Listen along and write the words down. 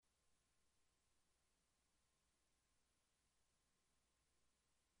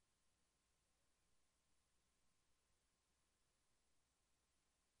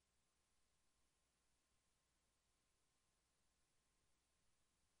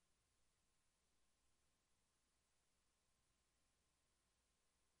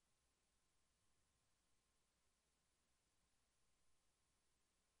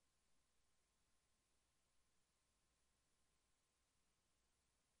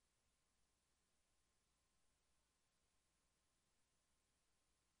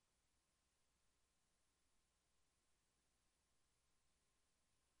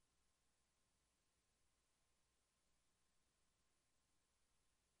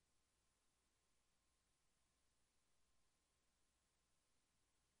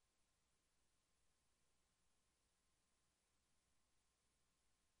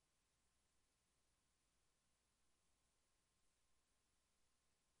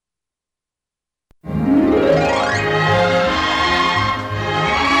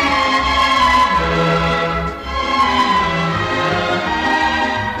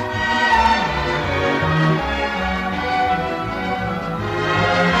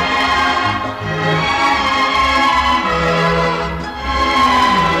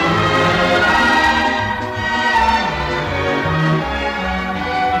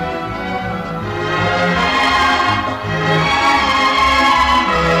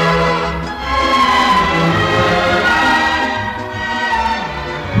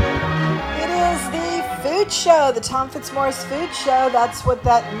the Tom Fitzmaurice Food Show. That's what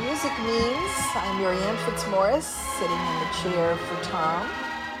that music means. I'm Marianne Fitzmaurice, sitting in the chair for Tom.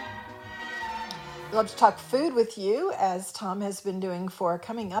 I'd love to talk food with you, as Tom has been doing for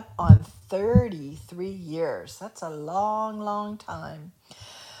coming up on 33 years. That's a long, long time.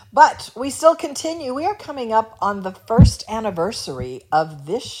 But we still continue. We are coming up on the first anniversary of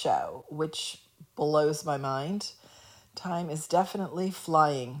this show, which blows my mind. Time is definitely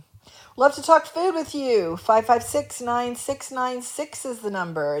flying. Love to talk food with you. 556-9696 is the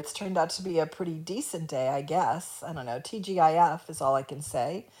number. It's turned out to be a pretty decent day, I guess. I don't know. TGIF is all I can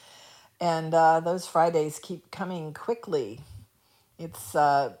say. And those Fridays keep coming quickly. It's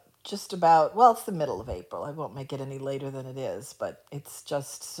just about, well, it's the middle of April. I won't make it any later than it is, but it's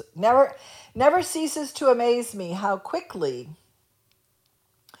just never ceases to amaze me how quickly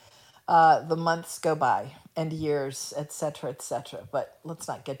the months go by and years, etc., etc. But let's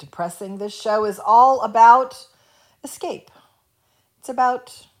not get depressing. This show is all about escape. It's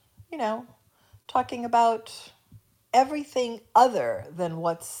about, talking about everything other than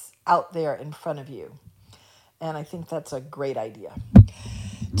what's out there in front of you. And I think that's a great idea.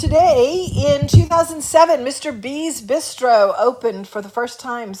 Today, in 2007, Mr. B's Bistro opened for the first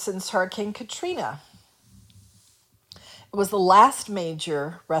time since Hurricane Katrina. It was the last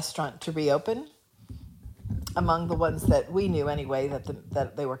major restaurant to reopen, among the ones that we knew anyway,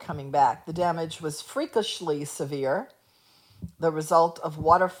 that they were coming back. The damage was freakishly severe, the result of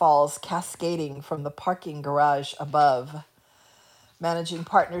waterfalls cascading from the parking garage above. Managing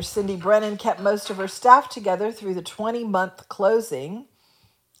partner Cindy Brennan kept most of her staff together through the 20-month closing,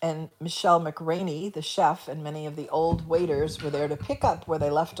 and Michelle McRaney, the chef, and many of the old waiters were there to pick up where they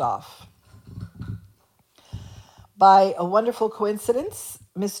left off. By a wonderful coincidence,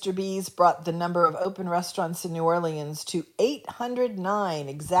 Mr. B's brought the number of open restaurants in New Orleans to 809,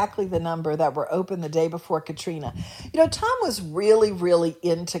 exactly the number that were open the day before Katrina. Tom was really, really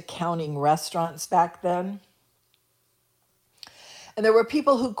into counting restaurants back then. And there were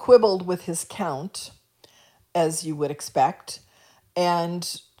people who quibbled with his count, as you would expect,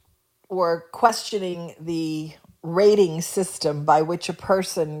 and were questioning the rating system by which a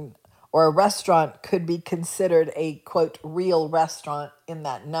person or a restaurant could be considered a, quote, real restaurant in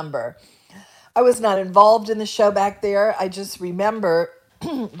that number. I was not involved in the show back there. I just remember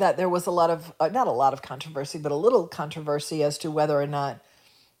that there was a lot of, not a lot of controversy, but a little controversy as to whether or not,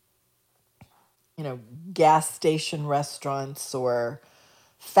 gas station restaurants or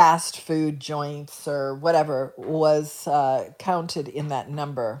fast food joints or whatever was counted in that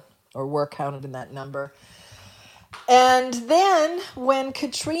number, or were counted in that number. And then when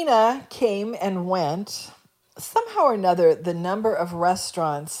Katrina came and went, somehow or another, the number of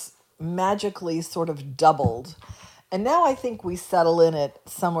restaurants magically sort of doubled. And now I think we settle in at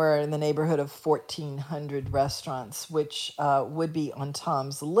somewhere in the neighborhood of 1,400 restaurants, which would be on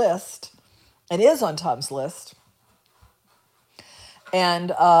Tom's list. It is on Tom's list. And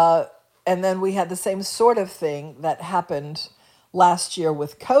then we had the same sort of thing that happened last year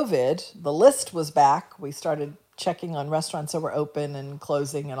with COVID. The list was back. We started checking on restaurants that were open and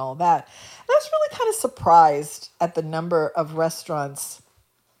closing and all that. And I was really kind of surprised at the number of restaurants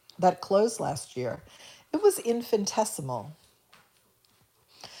that closed last year. It was infinitesimal.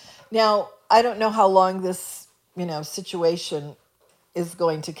 Now, I don't know how long this, situation is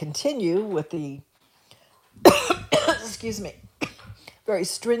going to continue with the, excuse me, very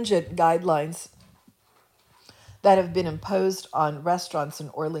stringent guidelines that have been imposed on restaurants in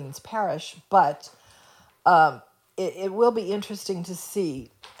Orleans Parish, but it will be interesting to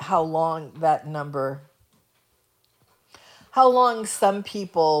see how long some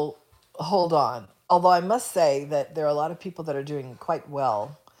people hold on. Although I must say that there are a lot of people that are doing quite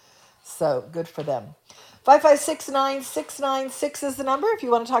well. So good for them. 556-9696 is the number. If you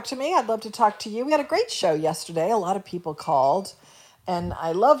want to talk to me, I'd love to talk to you. We had a great show yesterday. A lot of people called. And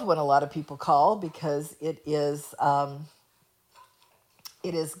I love when a lot of people call, because it's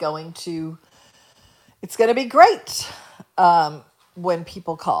going to be great when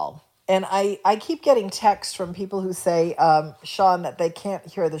people call. And I keep getting texts from people who say, Sean, that they can't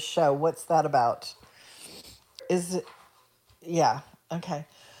hear the show. What's that about? Is it? Yeah. Okay.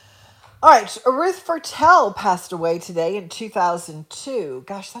 All right. Ruth Fertel passed away today in 2002.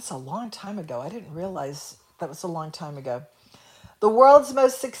 Gosh, that's a long time ago. I didn't realize that was a long time ago. The world's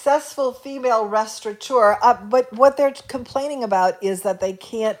most successful female restaurateur. But what they're complaining about is that they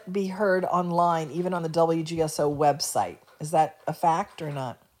can't be heard online, even on the WGSO website. Is that a fact or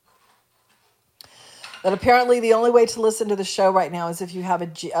not? That apparently the only way to listen to the show right now is if you have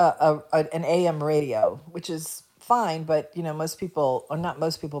an AM radio, which is fine, but most people, or not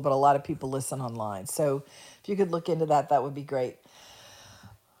most people, but a lot of people listen online. So if you could look into that, that would be great.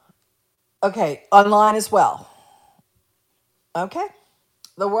 Okay, online as well. Okay.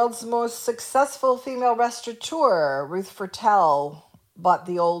 The world's most successful female restaurateur, Ruth Fertel, bought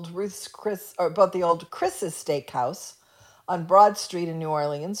the old Chris's Steakhouse on Broad Street in New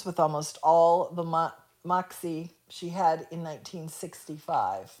Orleans with almost all the moxie she had in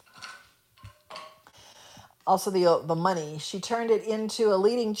 1965. Also, the money. She turned it into a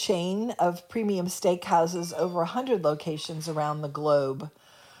leading chain of premium steakhouses, over 100 locations around the globe.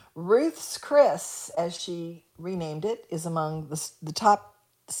 Ruth's Chris, as she renamed it, is among the top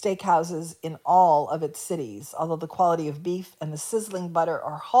steakhouses in all of its cities. Although the quality of beef and the sizzling butter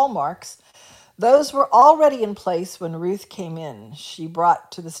are hallmarks, those were already in place when Ruth came in. She brought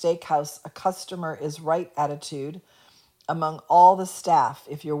to the steakhouse a customer is right attitude among all the staff.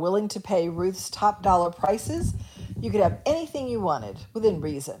 If you're willing to pay Ruth's top dollar prices, you could have anything you wanted within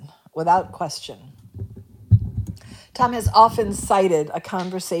reason, without question. Tom has often cited a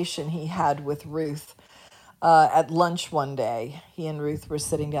conversation he had with Ruth at lunch one day. He and Ruth were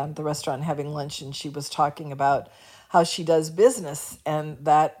sitting down at the restaurant having lunch, and she was talking about how she does business and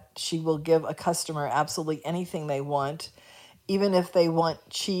that she will give a customer absolutely anything they want, even if they want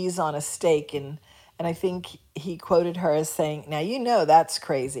cheese on a steak. And I think he quoted her as saying, "Now, that's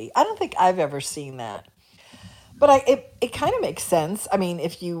crazy. I don't think I've ever seen that." But it kind of makes sense. I mean,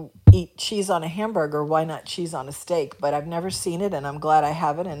 if you eat cheese on a hamburger, why not cheese on a steak? But I've never seen it, and I'm glad I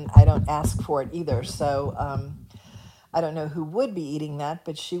haven't, and I don't ask for it either. So I don't know who would be eating that,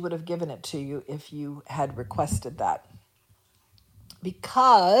 but she would have given it to you if you had requested that.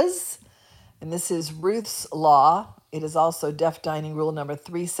 Because, and this is Ruth's law, it is also Deaf Dining Rule number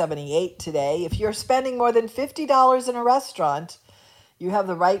 378 today. If you're spending more than $50 in a restaurant, you have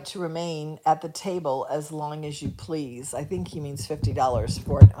the right to remain at the table as long as you please. I think he means $50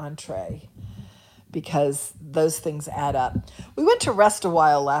 for an entree, because those things add up. We went to Rest a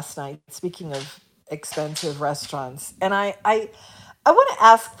While last night, speaking of expensive restaurants, and I want to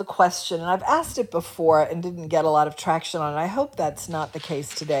ask the question, and I've asked it before and didn't get a lot of traction on it. I hope that's not the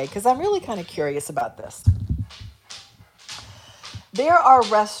case today, because I'm really kind of curious about this. There are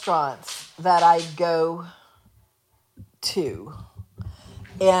restaurants that I go to,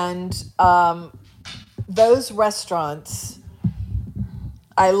 and those restaurants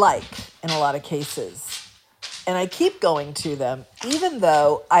I like in a lot of cases. And I keep going to them, even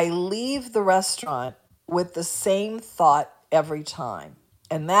though I leave the restaurant with the same thought every time.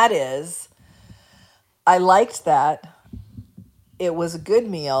 And that is, I liked that. It was a good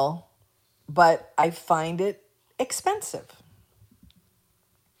meal, but I find it expensive.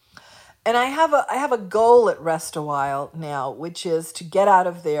 And I have a goal at Rest a While now, which is to get out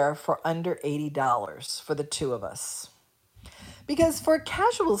of there for under $80 for the two of us. Because for a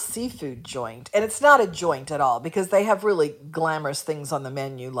casual seafood joint, and it's not a joint at all, because they have really glamorous things on the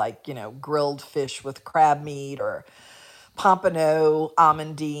menu, like, grilled fish with crab meat or pompano,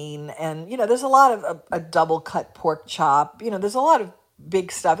 amandine, and, there's a lot of a double cut pork chop. There's a lot of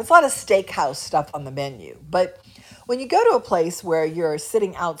big stuff. It's a lot of steakhouse stuff on the menu. But when you go to a place where you're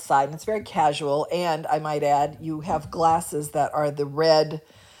sitting outside and it's very casual, and I might add, you have glasses that are the red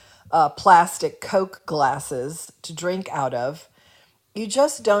plastic Coke glasses to drink out of, you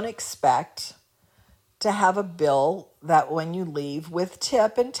just don't expect to have a bill that when you leave with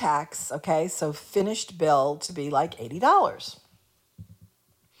tip and tax, okay, so finished bill to be like $80.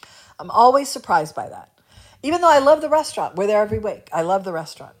 I'm always surprised by that. Even though I love the restaurant, we're there every week. I love the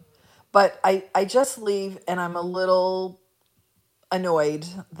restaurant. But I just leave and I'm a little annoyed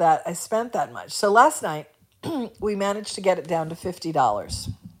that I spent that much. So last night, we managed to get it down to $50.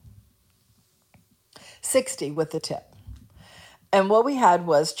 $60 with the tip. And what we had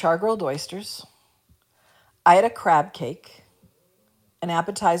was char-grilled oysters. I had a crab cake, an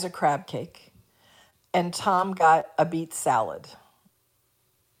appetizer crab cake, and Tom got a beet salad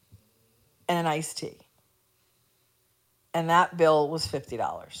and an iced tea. And that bill was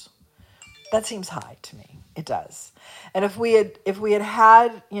 $50. That seems high to me. It does. And if we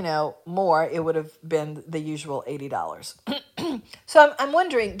had more, it would have been the usual $80. So I'm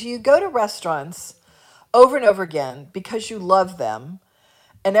wondering, do you go to restaurants over and over again because you love them,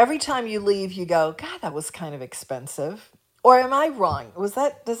 and every time you leave you go, God, that was kind of expensive? Or am I wrong? Does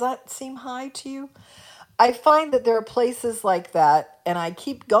that seem high to you? I find that there are places like that, and I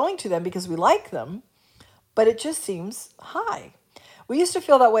keep going to them because we like them, but it just seems high. We used to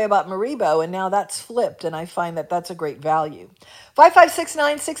feel that way about Maribo, and now that's flipped, and I find that that's a great value.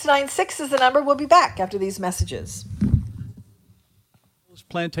 5569696 is the number. We'll be back after these messages.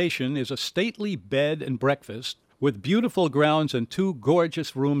 Plantation is a stately bed and breakfast With beautiful grounds and 2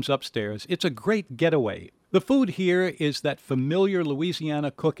 gorgeous rooms upstairs, it's a great getaway. The food here is that familiar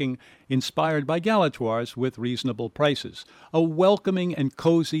Louisiana cooking inspired by Galatoire's with reasonable prices. A welcoming and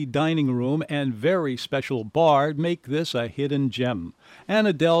cozy dining room and very special bar make this a hidden gem.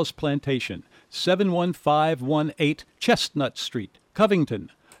 Annadele's Plantation, 71518 Chestnut Street, Covington,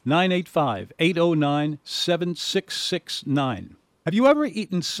 985-809-7669. Have you ever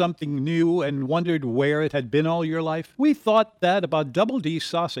eaten something new and wondered where it had been all your life? We thought that about Double D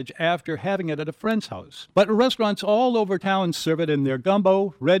sausage after having it at a friend's house. But restaurants all over town serve it in their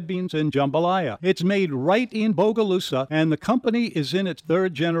gumbo, red beans, and jambalaya. It's made right in Bogalusa, and the company is in its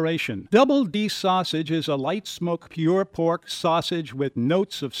 3rd generation. Double D sausage is a light smoke, pure pork sausage with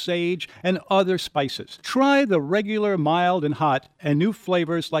notes of sage and other spices. Try the regular, mild, and hot, and new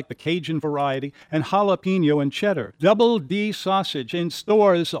flavors like the Cajun variety and jalapeno and cheddar. Double D sausage in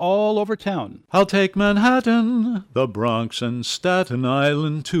stores all over town. I'll take Manhattan, the Bronx, and Staten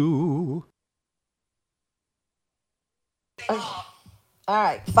Island too. All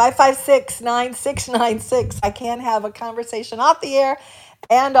right, 556-9696. I can't have a conversation off the air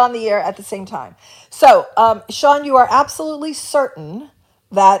and on the air at the same time. So, Sean, you are absolutely certain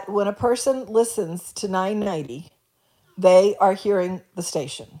that when a person listens to 990, they are hearing the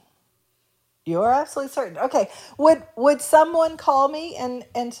station. You are absolutely certain. Okay. Would someone call me and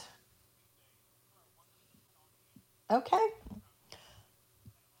okay.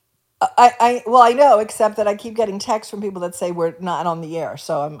 I know, except that I keep getting texts from people that say we're not on the air,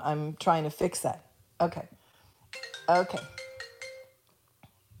 so I'm trying to fix that. Okay. Okay.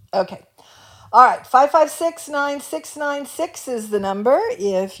 Okay. All right, 556-9696 is the number.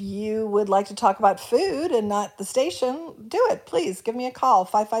 If you would like to talk about food and not the station, do it. Please give me a call,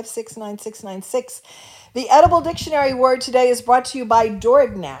 556-9696. The Edible Dictionary word today is brought to you by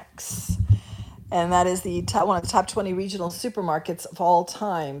Dorignax, and that is one of the top 20 regional supermarkets of all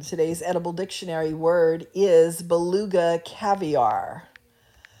time. Today's Edible Dictionary word is beluga caviar.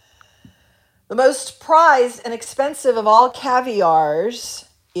 The most prized and expensive of all caviars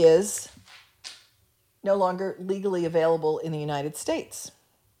is no longer legally available in the United States.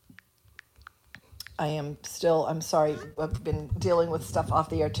 I'm sorry, I've been dealing with stuff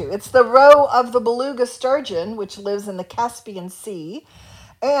off the air too. It's the roe of the beluga sturgeon, which lives in the Caspian Sea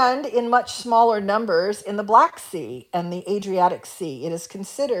and in much smaller numbers in the Black Sea and the Adriatic Sea. It is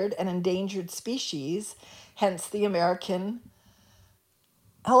considered an endangered species, hence the American.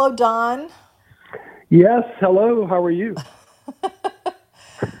 Hello, Don. Yes, hello, how are you?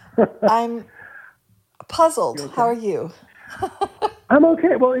 I'm puzzled. You okay? How are you? I'm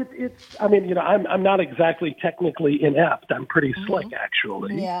okay. Well, I'm not exactly technically inept. I'm pretty slick,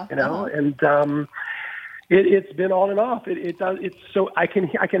 actually. Yeah. And it's been on and off. It's so I can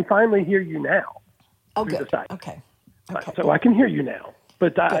finally hear you now. Oh, good. Okay. So I can hear you now,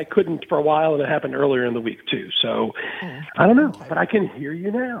 but I couldn't for a while, and it happened earlier in the week too. So I don't know, but I can hear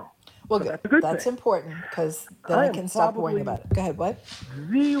you now. Well, so good. That's a good That's thing. important because then I can stop worrying about it. Go ahead. What?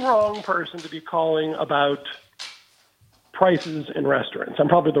 The wrong person to be calling about prices in restaurants. I'm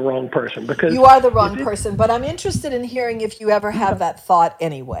probably the wrong person because you are the wrong person, but I'm interested in hearing if you ever have that thought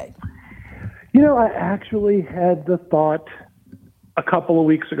anyway. I actually had the thought a couple of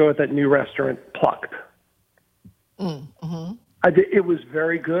weeks ago at that new restaurant, Plucked. Mm-hmm. It was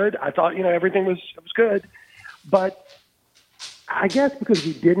very good. I thought, everything was good, but I guess because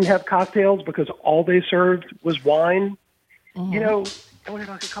we didn't have cocktails, because all they served was wine, I wanted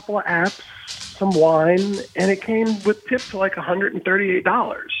like a couple of apps, some wine, and it came with tips to like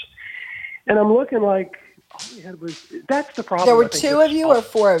 $138. And I'm looking like, all we had was, that's the problem. There were 2 of you or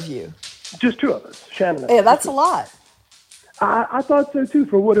 4 of you? Just 2 of us, Shannon. Yeah, that's a lot. I thought so too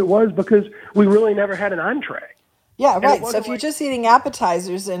for what it was, because we really never had an entree. Yeah, right. So if you're just eating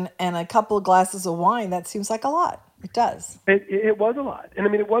appetizers and a couple of glasses of wine, that seems like a lot. It does. It was a lot,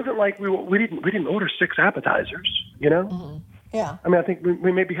 and it wasn't like we didn't order 6 appetizers. Mm-hmm. Yeah. I think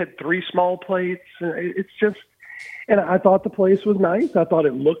we maybe had 3 small plates. It's just, and I thought the place was nice. I thought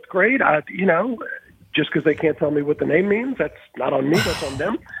it looked great. Just because they can't tell me what the name means, that's not on me. That's on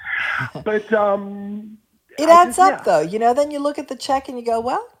them. But it adds up, though. Then you look at the check and you go,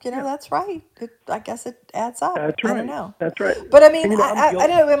 well, that's right. I guess it adds up. That's right. I don't know. That's right. But I mean, I don't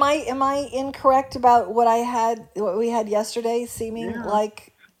know. Am I incorrect about what we had yesterday seeming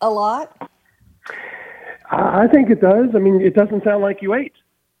like a lot? I think it does. It doesn't sound like you ate.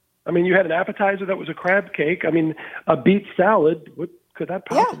 You had an appetizer that was a crab cake. A beet salad. What could that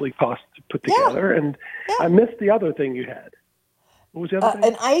possibly cost to put together? And I missed the other thing you had. What was the other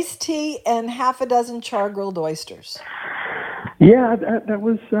thing? An iced tea and half a dozen char-grilled oysters. Yeah, that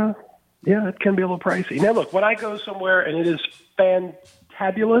was Yeah, it can be a little pricey. Now, look, when I go somewhere and it is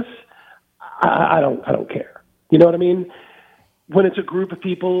fantabulous, I don't care. You know what I mean? When it's a group of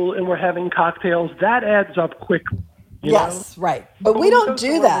people and we're having cocktails, that adds up quick. You know? Yes, right. But we when you don't go do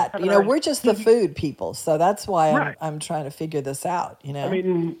somewhere, that. have You an know, ice- we're just the food people. So that's why Right. I'm trying to figure this out, you know? I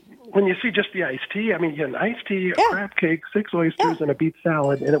mean, when you see just the iced tea, I mean, you get an iced tea, a Yeah. crab cake, 6 oysters, Yeah. and a beef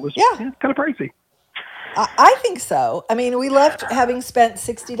salad, and it was Yeah. kind of pricey. I think so. I mean, we left having spent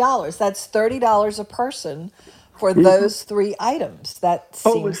 $60. That's $30 a person for those three items. That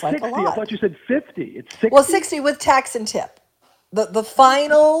Oh, it was seems like a 60. I thought lot. you said 50. It's 60? Well, 60 with tax and tip. The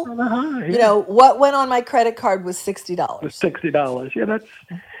final, On the high, you yeah. know, what went on my credit card was It was $60. $60. Yeah,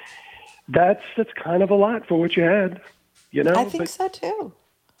 that's kind of a lot for what you had, you know? I think so too.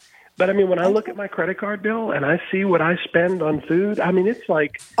 But I mean, when I look do. at my credit card bill and I see what I spend on food, I mean, it's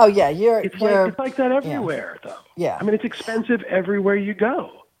like Oh yeah, it's like that everywhere, though. Yeah. I mean, it's expensive everywhere you go.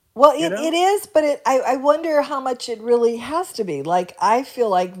 Well, You it, know? it is, but I wonder how much it really has to be. Like, I feel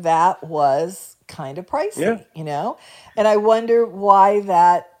like that was kind of pricey, Yeah. you know? And I wonder why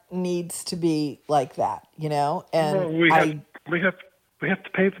that needs to be like that, you know? And Well, we have to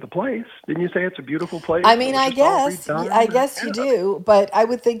pay for the place. Didn't you say it's a beautiful place? I and mean, it was I just all guess, redone? I guess you Yeah. do, but I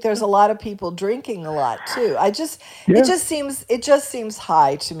would think there's a lot of people drinking a lot too. Yeah. It just seems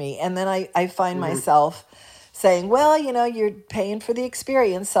high to me. And then I find myself saying, well, you know, you're paying for the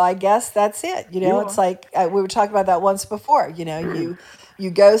experience, so I guess that's it. You know, You it's are. like we were talking about that once before. You know, you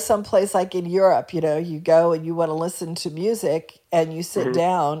go someplace like in Europe. You know, you go and you want to listen to music, and you sit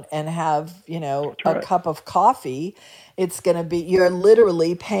down and have, you know, a right. cup of coffee. It's going to be, you're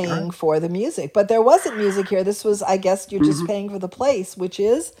literally paying for the music. But there wasn't music here. This was, I guess, you're just paying for the place, which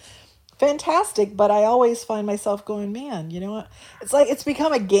is fantastic. But I always find myself going, man, you know what? It's like it's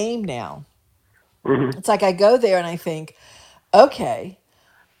become a game now. It's like I go there and I think, okay,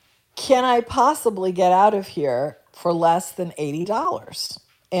 can I possibly get out of here for less than $80?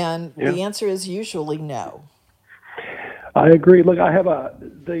 And Yeah. the answer is usually no. I agree. Look, I have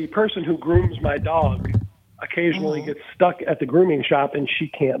the person who grooms my dog occasionally gets stuck at the grooming shop and she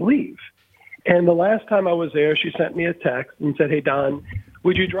can't leave. And the last time I was there, she sent me a text and said, "Hey, Don,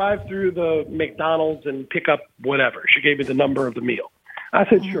 would you drive through the McDonald's and pick up whatever?" She gave me the number of the meal. I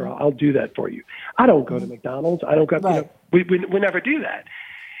said, "Sure, I'll do that for you." I don't go to McDonald's. I don't go, Right. we never do that.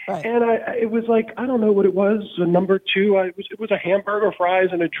 Right. And it was like, I don't know what it was, a number two. It was a hamburger, fries,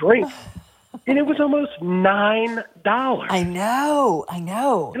 and a drink. And it was almost $9. I know.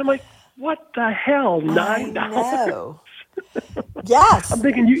 And I'm like, what the hell, $9? I know. Yes. I'm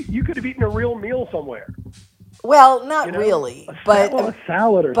thinking you could have eaten a real meal somewhere. Well, not You know? really, A but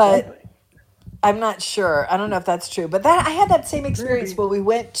salad or but- something. I'm not sure. I don't know if that's true. But that I had that same experience Maybe. when we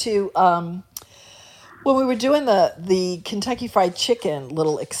went to when we were doing the Kentucky Fried Chicken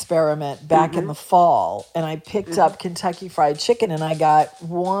little experiment back in the fall, and I picked up Kentucky Fried Chicken, and I got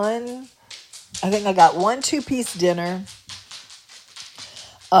one 2-piece dinner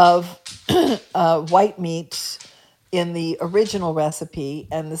of white meat in the original recipe,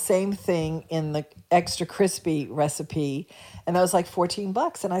 and the same thing in the extra crispy recipe, and that was like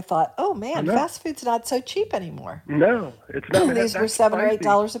 $14. And I thought, oh man, know. fast food's not so cheap anymore. No, it's not. These were that's $7 or spicy.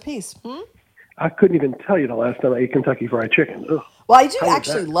 $8 a piece. I couldn't even tell you the last time I ate Kentucky Fried Chicken. Ugh. Well, I do How was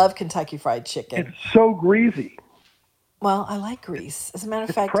actually that? love Kentucky Fried Chicken. It's so greasy. Well, I like grease. As a matter of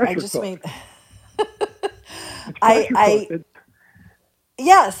It's fact, I pressure just cooked. made. It's I- pressure I- cooked.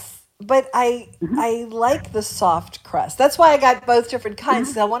 Yes, but I like the soft crust. That's why I got both different kinds,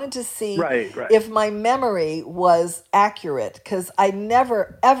 because I wanted to see Right. if my memory was accurate, because I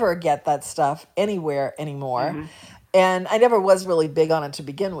never ever get that stuff anywhere anymore, and I never was really big on it to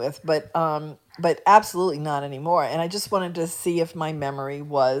begin with, but absolutely not anymore. And I just wanted to see if my memory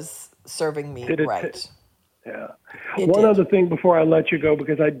was serving me Did it right. Yeah. It One did. other thing before I let you go,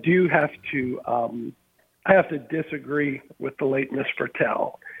 because I do have to, I have to disagree with the late Miss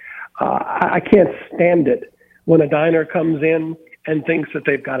Fertel. I can't stand it when a diner comes in and thinks that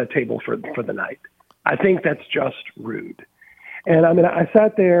they've got a table for the night. I think that's just rude. And I mean, I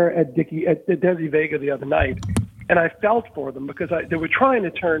sat there at Desi Vega the other night, and I felt for them because they were trying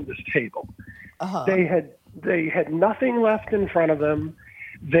to turn this table. They had nothing left in front of them.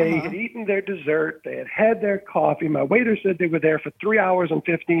 They had eaten their dessert. They had their coffee. My waiter said they were there for 3 hours and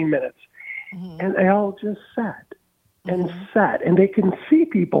 15 minutes. And they all just sat and sat. And they can see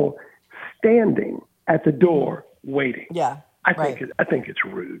people standing at the door waiting. Yeah, I right. think it's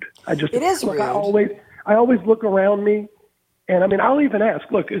rude. It is look, rude. I always look around me, and I mean, I'll even ask,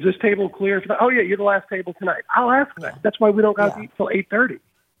 "Look, is this table clear?" Oh yeah, you're the last table tonight. I'll ask that. That's why we don't got to Yeah. eat till 8:30.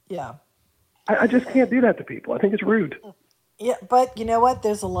 Yeah. I just can't do that to people. I think it's rude. Yeah, but you know what?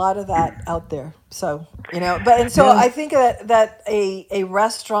 There's a lot of that out there. So, so I think that a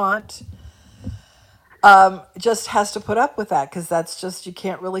restaurant just has to put up with that, because that's just, you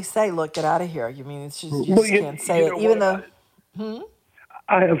can't really say, look, get out of here. You mean, it's just, you Well, just can't say it, what even about though. it?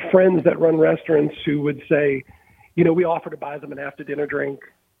 I have friends that run restaurants who would say, we offer to buy them an after dinner drink.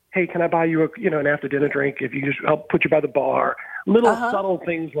 Hey, can I buy you an after dinner drink if you just help put you by the bar? Little subtle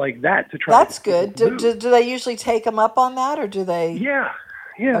things like that to try. That's good. Do they usually take them up on that, or do they? Yeah.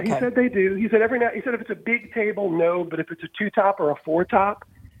 Okay. He said they do. He said every night. He said if it's a big table, no, but if it's a 2-top or a 4-top,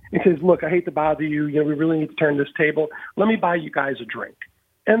 he says, look, I hate to bother you. We really need to turn this table. Let me buy you guys a drink,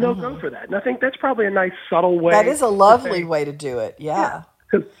 and they'll go for that. And I think that's probably a nice subtle way. That is a lovely way to do it. Yeah.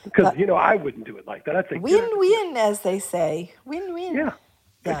 Because I wouldn't do it like that. I'd say win-win, as they say. Win-win. Yeah.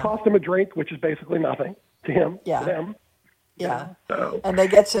 It cost them a drink, which is basically nothing to him. Yeah. To them. Yeah. So. And they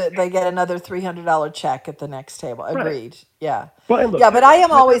get another $300 check at the next table. Agreed. Right. Yeah. Well, look, but I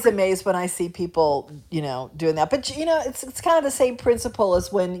am always amazed when I see people, doing that. But it's kind of the same principle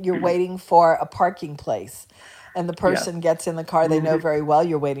as when you're waiting for a parking place, and the person gets in the car. They know very well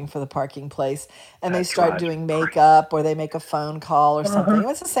you're waiting for the parking place, and they start doing makeup, or they make a phone call or something.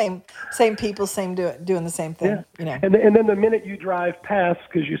 It's the same people, doing the same thing. Yeah. And then the minute you drive past,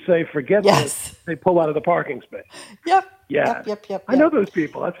 because you say forget this, they pull out of the parking space. Yep. Yeah. Yep. I know those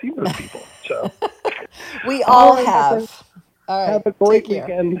people. I've seen those people. So we all have. All right. Have a great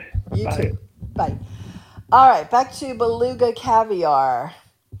weekend. You Bye. too. Bye. All right. Back to beluga caviar.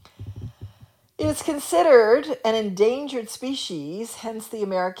 It is considered an endangered species, hence the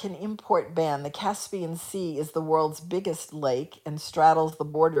American import ban. The Caspian Sea is the world's biggest lake and straddles the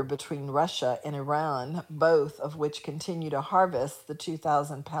border between Russia and Iran, both of which continue to harvest the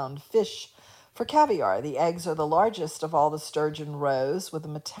 2,000-pound fish for caviar. The eggs are the largest of all the sturgeon roes, with a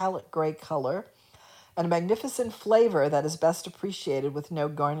metallic gray color and a magnificent flavor that is best appreciated with no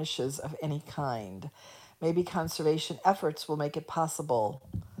garnishes of any kind. Maybe conservation efforts will make it possible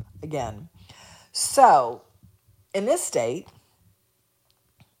again. So, in this state,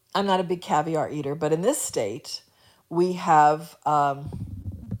 I'm not a big caviar eater, but in this state, we have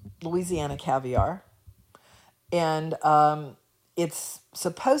Louisiana caviar, and it's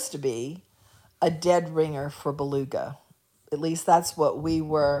supposed to be a dead ringer for beluga. At least that's what we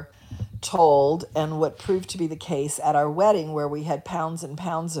were told, and what proved to be the case at our wedding, where we had pounds and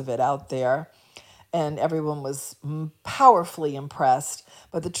pounds of it out there, and everyone was powerfully impressed.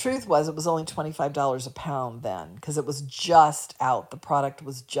 But the truth was, it was only $25 a pound then, because it was just out. The product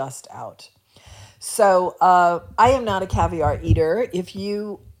was just out. So I am not a caviar eater. If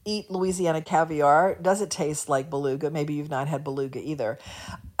you eat Louisiana caviar, does it taste like beluga? Maybe you've not had beluga either.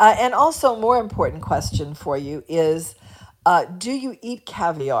 And also, more important question for you is, do you eat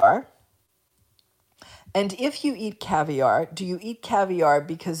caviar? And if you eat caviar, do you eat caviar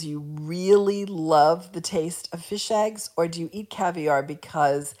because you really love the taste of fish eggs, or do you eat caviar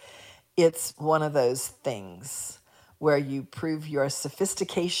because it's one of those things where you prove your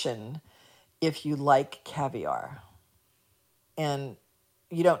sophistication if you like caviar? And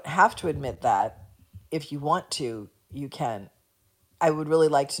you don't have to admit that. If you want to, you can. I would really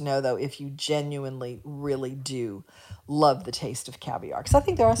like to know, though, if you genuinely really do love the taste of caviar, because I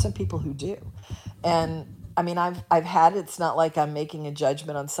think there are some people who do. And I mean, I've had it. It's not like I'm making a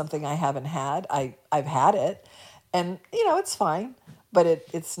judgment on something I haven't had. I've had it, and it's fine, but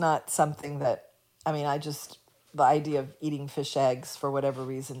it's not something that, I mean, the idea of eating fish eggs for whatever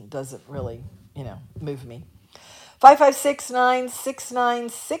reason doesn't really, move me.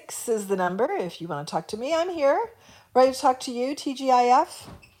 556-9696 is the number if you want to talk to me. I'm here, ready to talk to you, TGIF.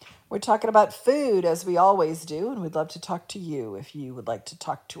 We're talking about food, as we always do, and we'd love to talk to you if you would like to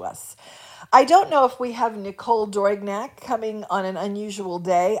talk to us. I don't know if we have Nicole Dorignac coming on an unusual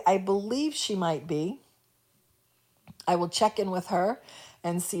day. I believe she might be. I will check in with her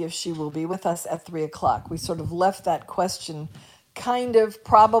and see if she will be with us at 3 o'clock. We sort of left that question kind of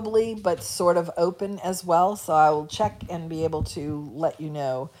probably, but sort of open as well. So I will check and be able to let you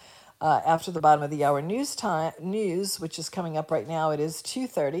know after the bottom of the hour news, which is coming up right now. It is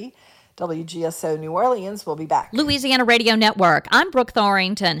 2:30. WGSO New Orleans will be back. Louisiana Radio Network. I'm Brooke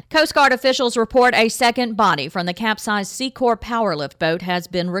Thorington. Coast Guard officials report a second body from the capsized Seacor Powerlift boat has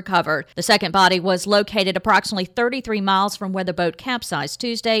been recovered. The second body was located approximately 33 miles from where the boat capsized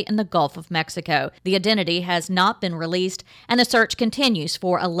Tuesday in the Gulf of Mexico. The identity has not been released, and the search continues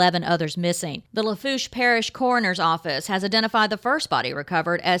for 11 others missing. The Lafourche Parish Coroner's Office has identified the first body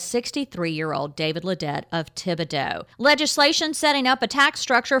recovered as 63-year-old David Ledette of Thibodaux. Legislation setting up a tax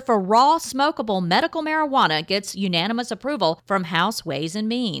structure for raw all smokable medical marijuana gets unanimous approval from House Ways and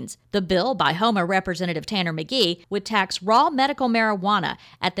Means. The bill by Houma Representative Tanner McGee would tax raw medical marijuana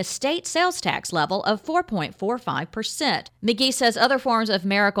at the state sales tax level of 4.45%. McGee says other forms of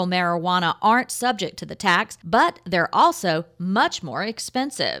medical marijuana aren't subject to the tax, but they're also much more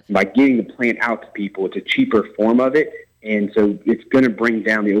expensive. By getting the plant out to people, it's a cheaper form of it. And so it's going to bring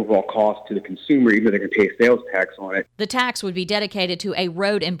down the overall cost to the consumer, even though they're going to pay a sales tax on it. The tax would be dedicated to a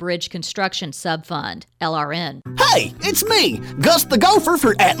road and bridge construction subfund, LRN. Hey, it's me, Gus the Gopher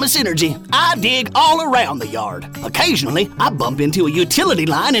for Atmos Energy. I dig all around the yard. Occasionally, I bump into a utility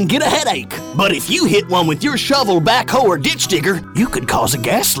line and get a headache. But if you hit one with your shovel, backhoe, or ditch digger, you could cause a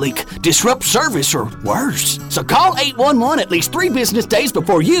gas leak, disrupt service, or worse. So call 811 at least 3 business days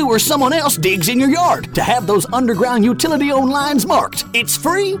before you or someone else digs in your yard to have those underground utility-owned lines marked. It's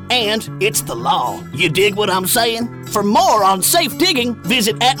free and it's the law. You dig what I'm saying? For more on safe digging,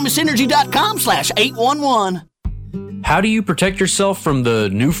 visit atmosenergy.com/811. How do you protect yourself from the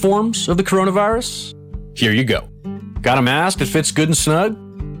new forms of the coronavirus? Here you go. Got a mask that fits good and snug?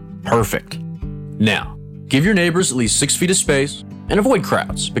 Perfect. Now, give your neighbors at least 6 feet of space and avoid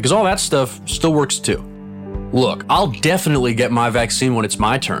crowds, because all that stuff still works too. Look, I'll definitely get my vaccine when it's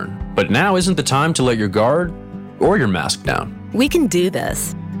my turn, but now isn't the time to let your guard or your mask down. We can do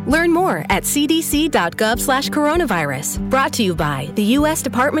this. Learn more at cdc.gov/coronavirus. Brought to you by the U.S.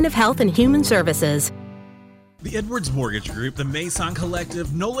 Department of Health and Human Services. The Edwards Mortgage Group, the Mason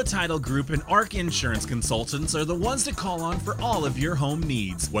Collective, NOLA Title Group, and ARC Insurance Consultants are the ones to call on for all of your home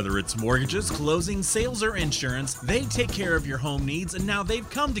needs. Whether it's mortgages, closing, sales, or insurance, they take care of your home needs, and now they've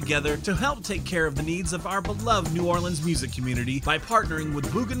come together to help take care of the needs of our beloved New Orleans music community by partnering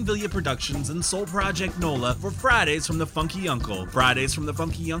with Bougainvillea Productions and Soul Project NOLA for Fridays from the Funky Uncle. Fridays from the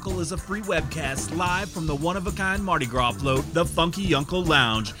Funky Uncle is a free webcast live from the one-of-a-kind Mardi Gras float, the Funky Uncle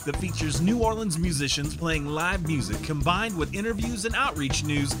Lounge, that features New Orleans musicians playing live music combined with interviews and outreach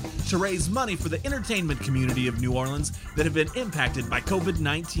news to raise money for the entertainment community of New Orleans that have been impacted by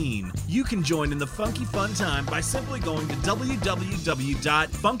COVID-19. You can join in the funky fun time by simply going to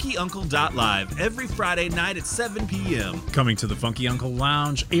www.funkyuncle.live every Friday night at 7 p.m. Coming to the Funky Uncle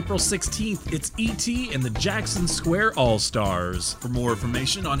Lounge, April 16th, it's E.T. and the Jackson Square All-Stars. For more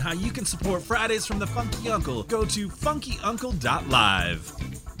information on how you can support Fridays from the Funky Uncle, go to funkyuncle.live.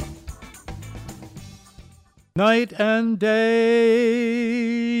 Night and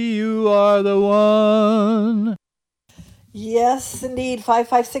day, you are the one. Yes, indeed.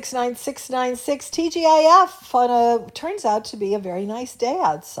 5569696 TGIF on a turns out to be a very nice day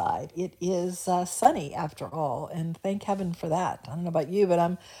outside. It is sunny after all, and thank heaven for that. I don't know about you, but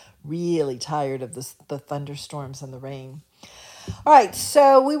I'm really tired of the thunderstorms and the rain. All right,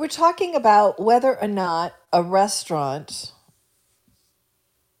 so we were talking about whether or not a restaurant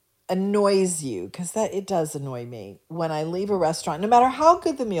annoys you, because that it does annoy me when I leave a restaurant, no matter how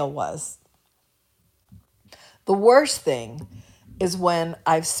good the meal was. The worst thing is when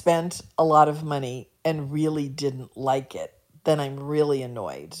I've spent a lot of money and really didn't like it. Then I'm really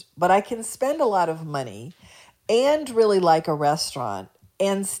annoyed. But I can spend a lot of money and really like a restaurant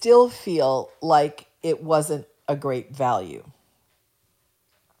and still feel like it wasn't a great value.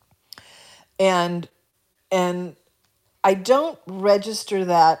 And I don't register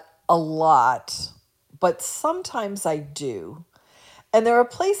that a lot, but sometimes I do. And there are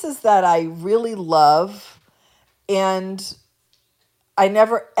places that I really love, and I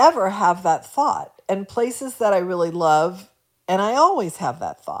never ever have that thought. And places that I really love, and I always have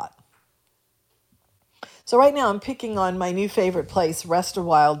that thought. So right now I'm picking on my new favorite place, Rest a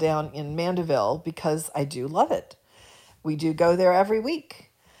While down in Mandeville, because I do love it. We do go there every week.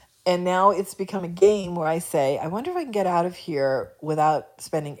 And now it's become a game where I say, I wonder if I can get out of here without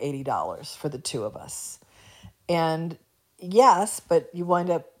spending $80 for the two of us. And yes, but you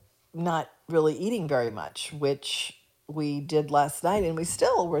wind up not really eating very much, which we did last night, and it was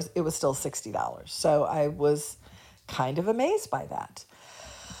still $60. So I was kind of amazed by that.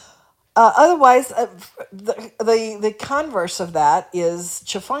 Otherwise, the converse of that is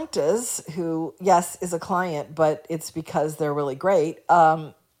Chifunctas, who, yes, is a client, but it's because they're really great.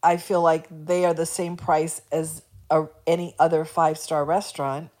 I feel like they are the same price as any other 5-star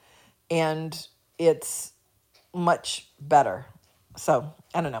restaurant, and it's much better. So,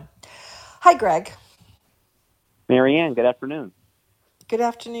 I don't know. Hi, Greg. Marianne, good afternoon. Good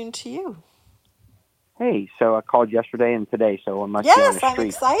afternoon to you. Hey, so I called yesterday and today, so I must be on Yes, the I'm street.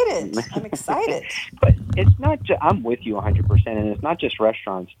 excited. I'm excited. But it's not I'm with you 100%, and it's not just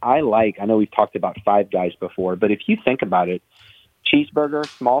restaurants. I know we've talked about Five Guys before, but if you think about it, cheeseburger,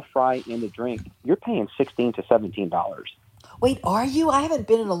 small fry, and a drink, you're paying $16 to $17. Wait, are you? I haven't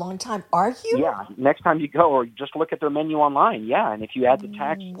been in a long time. Are you? Yeah, next time you go, or just look at their menu online. Yeah, and if you add the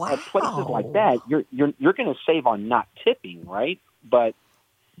tax at places like that, you're going to save on not tipping, right? But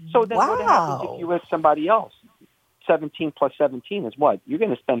so then what happens if you with somebody else? 17 plus 17 is what? You're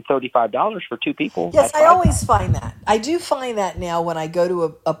going to spend $35 for two people. Yes, I always find that. I do find that now when I go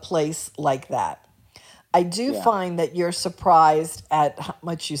to a place like that. I do find that you're surprised at how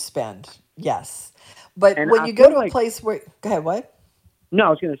much you spend. Yes. But when you go to a place where... Go ahead, what? No, I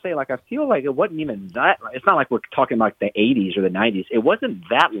was going to say, I feel like it wasn't even that... It's not like we're talking like the 80s or the 90s. It wasn't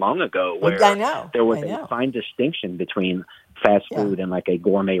that long ago where there was a fine distinction between fast food and like a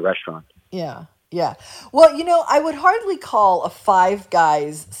gourmet restaurant. Yeah. Yeah. Well, I would hardly call a Five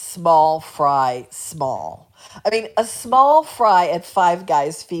Guys small fry small. I mean, a small fry at Five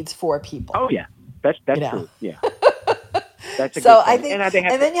Guys feeds 4 people. Oh, yeah. That's true. Yeah. That's a so good I thing. think,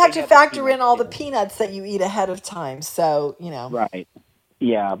 and then you have to factor in all the peanuts that you eat ahead of time. So, Right.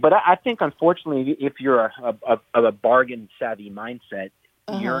 Yeah. But I think, unfortunately, if you're a bargain savvy mindset,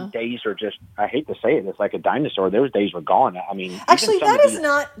 your days are just, I hate to say it, it's like a dinosaur. Those days were gone. I mean, actually, that is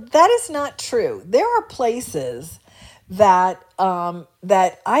not true. There are places that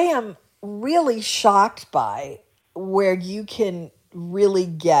that I am really shocked by where you can really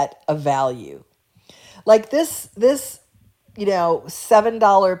get a value. Like this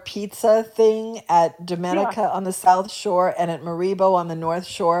 $7 pizza thing at Domenica on the South Shore and at Maribo on the North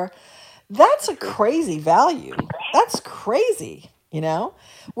Shore. That's a crazy value. That's crazy.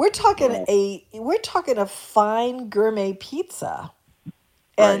 We're talking a fine gourmet pizza,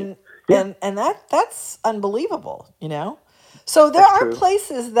 and that's unbelievable. So there are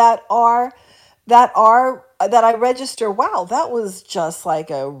places that I register. Wow, that was just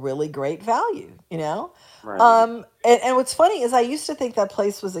like a really great value. Right. And what's funny is I used to think that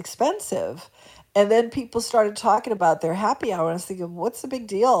place was expensive. And then people started talking about their happy hour, and I was thinking, what's the big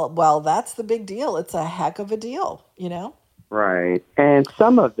deal? Well, that's the big deal. It's a heck of a deal, Right. And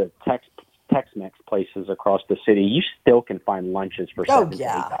some of the Tex-Mex places across the city, you still can find lunches for $7 to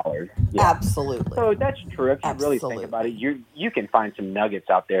 $8. Yeah. Absolutely. So that's true. If you really think about it, you can find some nuggets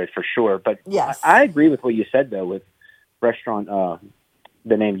out there for sure. But yes. I agree with what you said, though, with restaurant,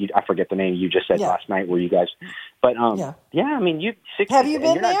 the name, I forget the name you just said last night where you guys, but I mean, have you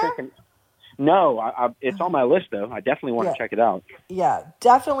been there? No, it's on my list though. I definitely want to check it out. Yeah,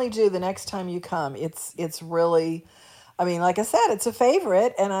 definitely do the next time you come. It's really, I mean, like I said, it's a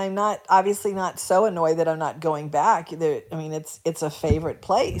favorite, and I'm obviously not so annoyed that I'm not going back. I mean, it's a favorite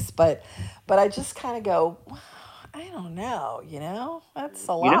place, but I just kind of go, I don't know, that's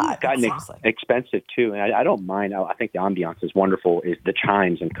a lot. It's gotten expensive too, and I don't mind. I think the ambiance is wonderful. Is the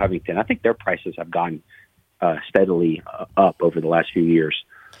Chimes in Covington? I think their prices have gone steadily up over the last few years.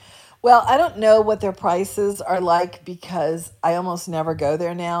 Well, I don't know what their prices are like because I almost never go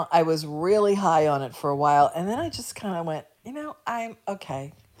there now. I was really high on it for a while, and then I just kind of went, I'm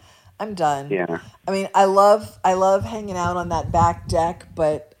okay. I'm done. Yeah. I mean, I love hanging out on that back deck,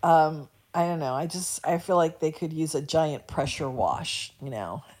 but I don't know. I feel like they could use a giant pressure wash,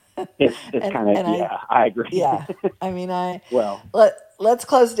 It's kind of, I agree. Yeah. I mean, let's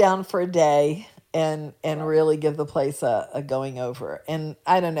close down for a day and really give the place a going over. And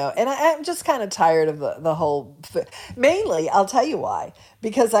I don't know. And I'm just kind of tired of the whole food. Mainly, I'll tell you why.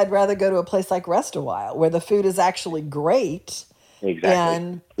 Because I'd rather go to a place like Rest a While where the food is actually great. Exactly.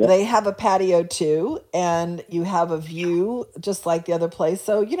 And they have a patio too, and you have a view just like the other place.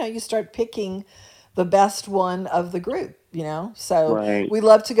 So, you start picking the best one of the group, So we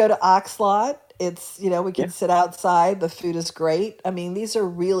love to go to Oxlot. It's, we can sit outside. The food is great. I mean, these are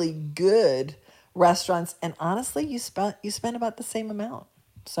really good restaurants, and honestly, you spend about the same amount.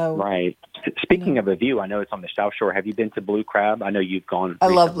 So right. Speaking of a view, I know it's on the South Shore. Have you been to Blue Crab? I know you've gone. I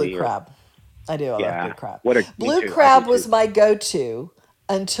love Blue Crab. I do. I love Blue Crab. Blue Crab was my go-to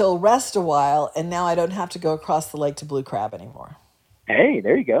until Rest a While, and now I don't have to go across the lake to Blue Crab anymore. Hey,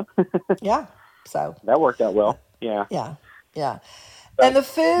 there you go. Yeah. So that worked out well. Yeah. Yeah. Yeah. And the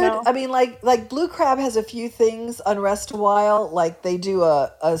food, I mean, like Blue Crab has a few things on Rest a While. Like they do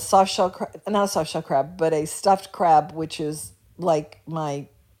a soft shell crab, not a soft shell crab, but a stuffed crab, which is like my,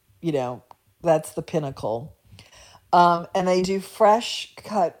 that's the pinnacle. And they do fresh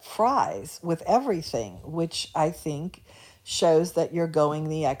cut fries with everything, which I think shows that you're going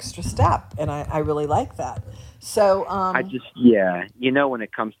the extra step. And I really like that. So I just when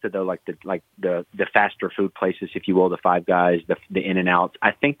it comes to the faster food places, if you will, the Five Guys, the In-N-Outs, I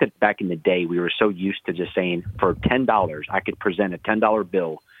think that back in the day we were so used to just saying for $10 I could present a $10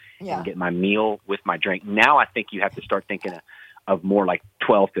 bill and get my meal with my drink. Now I think you have to start thinking of more like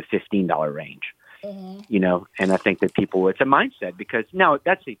 $12 to $15 range. You know, and I think that people, it's a mindset because now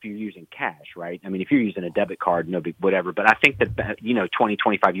that's if you're using cash, right? I mean, if you're using a debit card, no big whatever. But I think that, you know, 20,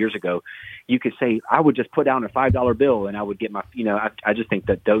 25 years ago, you could say, I would just put down a $5 bill and I would get my, you know, I just think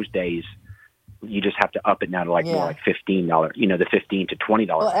that those days, you just have to up it now to like more like $15, you know, the $15 to $20.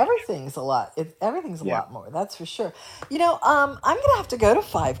 Well, everything's a lot. Everything's a lot more. That's for sure. You know, I'm gonna have to go to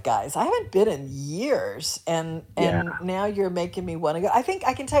Five Guys. I haven't been in years, and now you're making me want to go. I think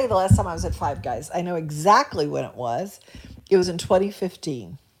I can tell you the last time I was at Five Guys. I know exactly when it was. It was in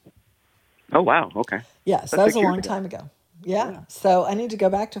 2015. Oh wow! Okay. Yes, that was a long time ago. Yeah. So I need to go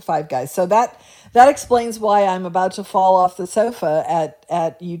back to Five Guys. So that explains why I'm about to fall off the sofa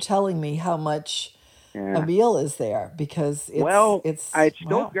at you telling me how much a meal is there, because it's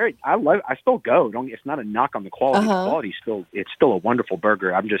still great. I still go. It's not a knock on the quality. The quality it's still a wonderful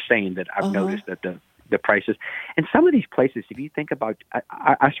burger. I'm just saying that I've noticed that the prices and some of these places, if you think about,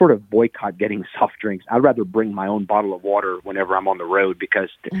 I sort of boycott getting soft drinks. I'd rather bring my own bottle of water whenever I'm on the road, because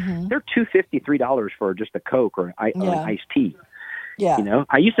they're $2.50, $3 for just a Coke or an iced tea. Yeah. You know,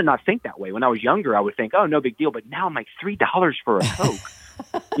 I used to not think that way. When I was younger, I would think, oh, no big deal. But now I'm like $3 for a Coke,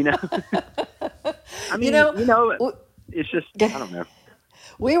 you know? I mean, it's just, I don't know.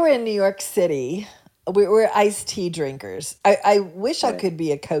 We were in New York City. We were iced tea drinkers. I wish I could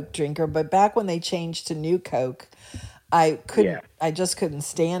be a Coke drinker, but back when they changed to New Coke, I couldn't. I just couldn't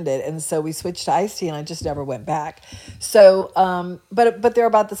stand it, and so we switched to iced tea, and I just never went back. So, but they're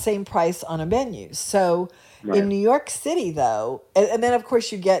about the same price on a menu. So, in New York City, though, and then of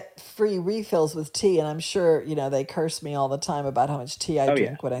course you get free refills with tea, and I'm sure they curse me all the time about how much tea I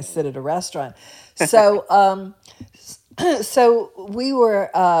drink when I sit at a restaurant. So, so we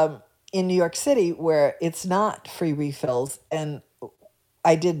were. In New York City, where it's not free refills, and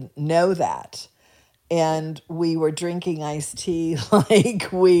I didn't know that. And we were drinking iced tea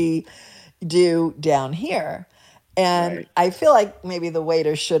like we do down here. And I feel like maybe the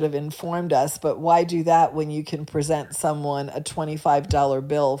waiter should have informed us, but why do that when you can present someone a $25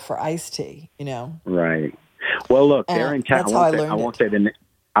 bill for iced tea, Right. Well, look, they're in town.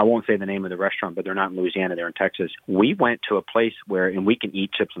 I won't say the name of the restaurant, but they're not in Louisiana. They're in Texas. We went to a place and we can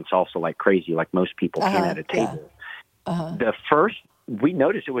eat chips and salsa like crazy, like most people can at a table. We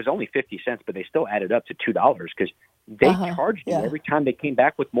noticed it was only 50 cents, but they still added up to $2 because they charged you every time they came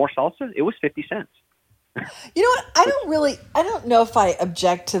back with more salsa. It was 50 cents. You know what? I don't know if I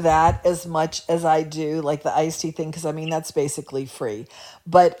object to that as much as I do like the iced tea thing, because I mean that's basically free.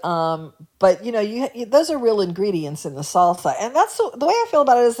 But those are real ingredients in the salsa, and that's the way I feel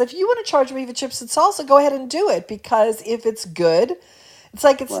about it. Is if you want to charge me for chips and salsa, go ahead and do it, because if it's good, it's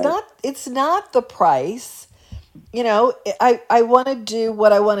like it's not the price. I want to do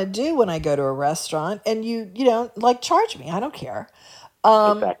what I want to do when I go to a restaurant, and you don't charge me. I don't care.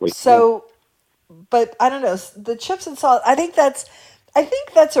 Exactly. So. But I don't know, the chips and salt, I think that's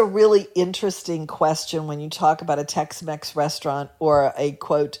a really interesting question when you talk about a Tex-Mex restaurant or a,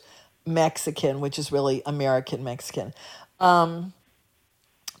 quote, Mexican, which is really American Mexican. There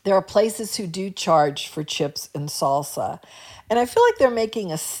are places who do charge for chips and salsa. And I feel like they're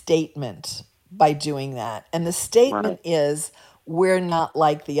making a statement by doing that. And the statement is, we're not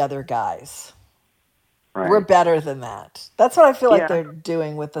like the other guys. Right. We're better than that. That's what I feel like they're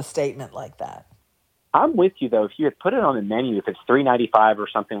doing with a statement like that. I'm with you, though. If you had put it on the menu, if it's $3.95 or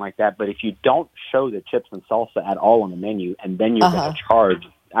something like that, but if you don't show the chips and salsa at all on the menu, and then you're going to charge,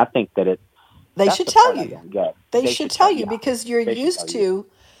 I think that they should tell you. They should tell you, because you're used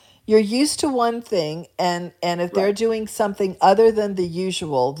to one thing, and if they're doing something other than the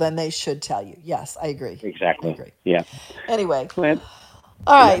usual, then they should tell you. Yes, I agree. Exactly. I agree. Yeah. Anyway.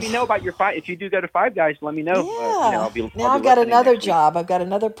 All right. Let me know about your if you do go to Five Guys, let me know. Yeah. I've got another job. I've got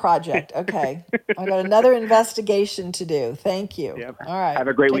another project. Okay. I've got another investigation to do. Thank you. Yep. All right. Have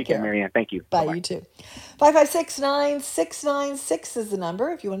a great weekend, Marianne. Thank you. Bye. You too. 556-9696 is the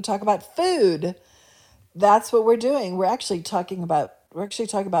number if you want to talk about food. That's what we're doing. We're actually talking about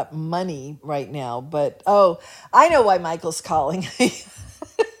money right now. But I know why Michael's calling.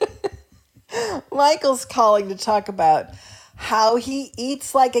 Michael's calling to talk about how he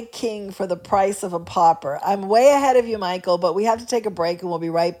eats like a king for the price of a pauper. I'm way ahead of you, Michael, but we have to take a break, and we'll be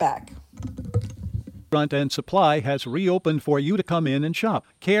right back. Restaurant and Supply has reopened for you to come in and shop.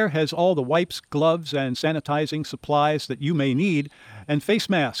 Care has all the wipes, gloves, and sanitizing supplies that you may need, and face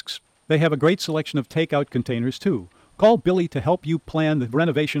masks. They have a great selection of takeout containers, too. Call Billy to help you plan the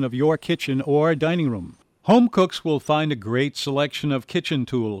renovation of your kitchen or dining room. Home cooks will find a great selection of kitchen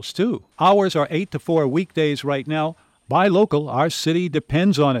tools, too. Hours are 8 to 4 weekdays right now, Buy local. Our city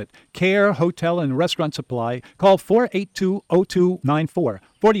depends on it. Care Hotel and Restaurant Supply. Call 482-0294,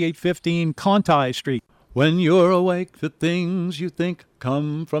 4815 Conti Street. When you're awake, the things you think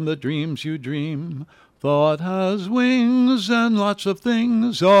come from the dreams you dream. Thought has wings, and lots of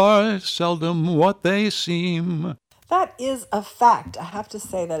things are seldom what they seem. That is a fact. I have to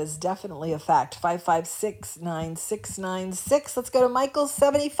say that is definitely a fact. 556-9696. Let's go to Michael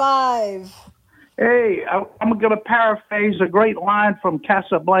 75. Hey, I'm going to paraphrase a great line from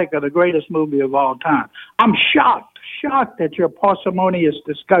Casablanca, the greatest movie of all time. I'm shocked at your parsimonious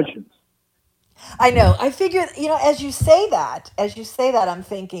discussions. I know. I figured, as you say that, I'm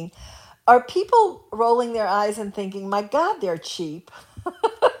thinking, are people rolling their eyes and thinking, my God, they're cheap?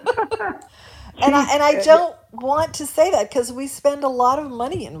 And I don't want to say that because we spend a lot of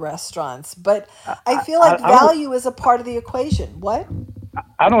money in restaurants, but I feel like value is a part of the equation. What?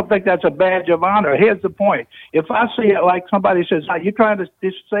 I don't think that's a badge of honor. Here's the point. If I see it, like somebody says, are you trying to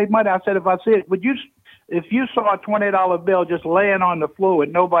save money? I said, if I see it, if you saw a $20 bill just laying on the floor with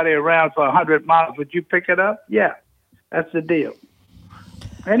nobody around for 100 miles, would you pick it up? Yeah, that's the deal.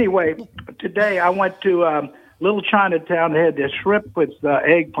 Anyway, today I went to Little Chinatown. They had their shrimp with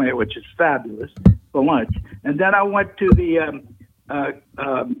eggplant, which is fabulous, for lunch. And then I went to the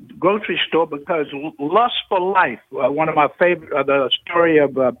grocery store because Lust for Life, one of my favorite, the story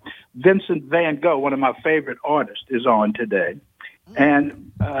of Vincent van Gogh, one of my favorite artists, is on today.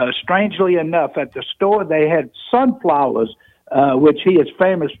 And strangely enough, at the store they had sunflowers, which he is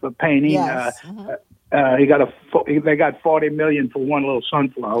famous for painting. Yes. They got $40 million for one little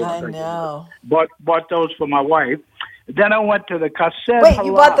sunflower. I know. Bought those for my wife. Then I went to the cassette. Wait,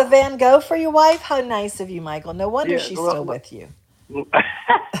 you bought the Van Gogh for your wife? How nice of you, Michael. No wonder she's still with you.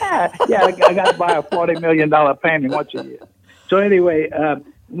 Yeah, I got to buy a $40 million painting once a year. So anyway,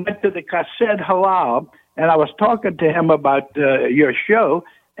 went to the Cassette Halal, and I was talking to him about your show,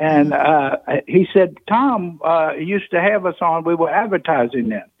 and he said, Tom used to have us on. We were advertising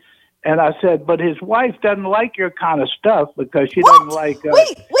them. And I said, but his wife doesn't like your kind of stuff because she doesn't like...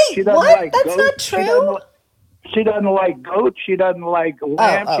 Wait, she doesn't what? like That's goats. not true? She doesn't like goats. She doesn't like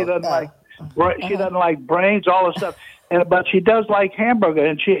lamb. She doesn't like brains, all this stuff. But she does like hamburger.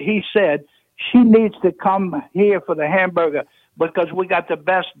 And he said she needs to come here for the hamburger because we got the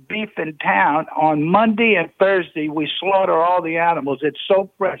best beef in town. On Monday and Thursday, we slaughter all the animals. It's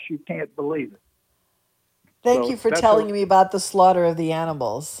so fresh, you can't believe it. Thank you for telling me about the slaughter of the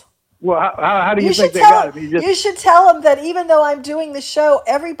animals. Well, how do you think they got it? You should tell him that even though I'm doing the show,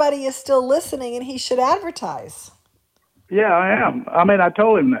 everybody is still listening and he should advertise. Yeah, I am. I mean, I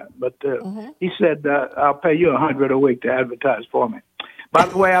told him that, but he said, I'll pay you $100 a week to advertise for me. By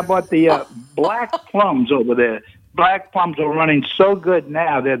the way, I bought the black plums over there. Black plums are running so good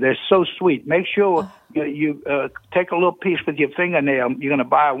now. They're so sweet. Make sure you take a little piece with your fingernail. You're going to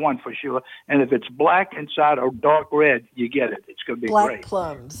buy one for sure. And if it's black inside or dark red, you get it. It's going to be black great. Black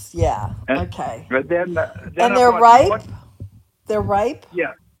plums, yeah. Okay. But then and they're ripe? They're ripe?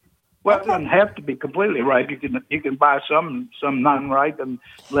 Yeah. Well, it doesn't have to be completely ripe. You can buy some non-ripe and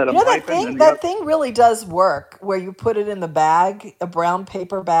let them ripen. That thing really does work, where you put it in the bag, a brown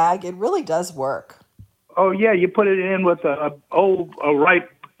paper bag. It really does work. Oh, yeah, you put it in with a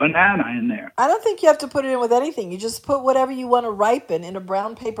ripe banana in there. I don't think you have to put it in with anything. You just put whatever you want to ripen in a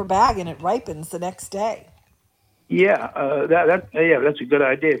brown paper bag, and it ripens the next day. Yeah, that's a good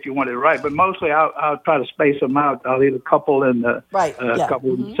idea if you want it right. But mostly, I'll try to space them out. I'll eat a couple and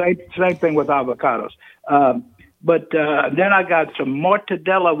couple. Same thing with avocados. But then I got some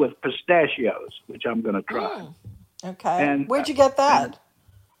mortadella with pistachios, which I'm going to try. Okay. And where'd you get that?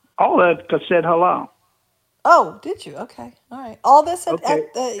 All at Cassette Halal. Oh, did you? Okay, all right. All this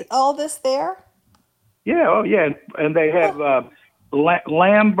all this there? Yeah. Oh, yeah. And they have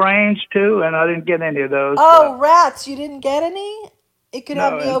lamb brains too, and I didn't get any of those. Oh, rats! You didn't get any? It could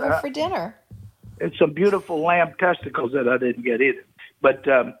have me over for dinner. It's some beautiful lamb testicles that I didn't get either. But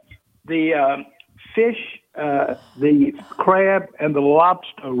the fish, the crab, and the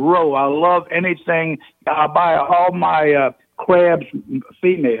lobster roe. I love anything. I buy all my crabs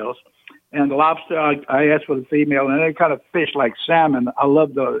females. And lobster, I ask for the female, and any kind of fish like salmon, I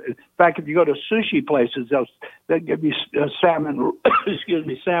love those. In fact, if you go to sushi places, they'll give you salmon,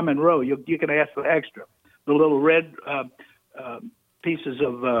 salmon roe. You can ask for extra. The little red pieces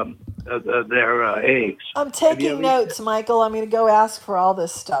of their eggs. I'm taking notes, Michael. I'm going to go ask for all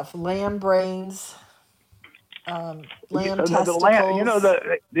this stuff. Lamb brains, lamb testicles.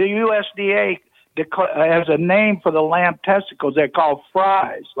 The USDA has a name for the lamb testicles. They're called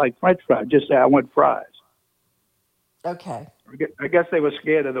fries, like French fries. Just say I want fries. Okay. I guess they were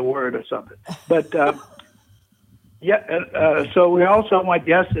scared of the word or something. But Yeah. So we also went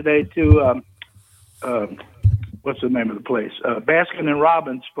yesterday to what's the name of the place? Baskin and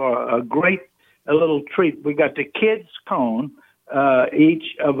Robbins for a little treat. We got the kids cone. Each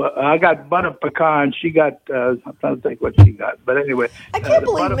of I got butter pecan. She got I'm trying to think what she got, but anyway, I can't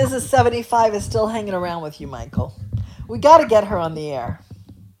believe Mrs. 75 is still hanging around with you, Michael. We got to get her on the air.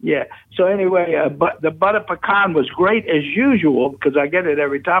 Yeah. So anyway, but the butter pecan was great as usual because I get it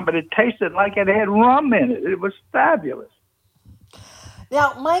every time, but it tasted like it had rum in it. It was fabulous.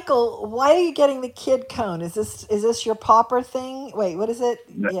 Now, Michael, why are you getting the kid cone? Is this your popper thing? Wait, what is it?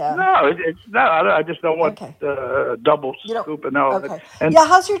 Yeah. No, I just don't want double scoop and all. Okay. And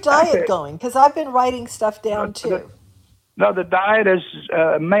how's your diet going? Because I've been writing stuff down too. No, the diet is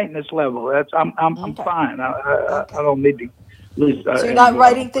maintenance level. I'm fine. I don't need to lose. So you're not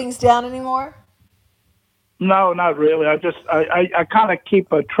writing things down anymore? No, not really. I kind of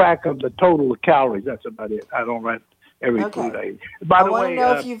keep a track of the total calories. That's about it. I don't write every food I eat. By the way, I want to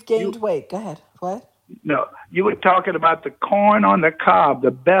know if you've gained weight. Go ahead. What? No, you were talking about the corn on the cob.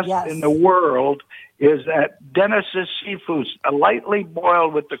 The best in the world is at Dennis's Seafoods, lightly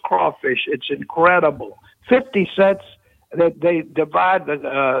boiled with the crawfish. It's incredible. 50 cents. They divide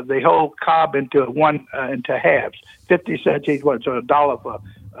the whole cob into halves. 50 cents each one, so $1 for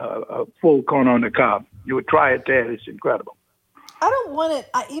a full corn on the cob. You would try it there. It's incredible. I don't want it.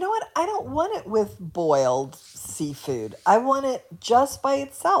 You know what? I don't want it with boiled seafood. I want it just by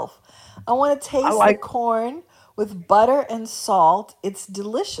itself. I want to taste the corn with butter and salt. It's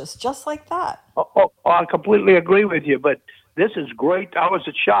delicious, just like that. I completely agree with you, but this is great. I was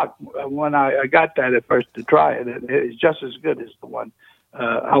shocked when I got that at first to try it. It's just as good as the one.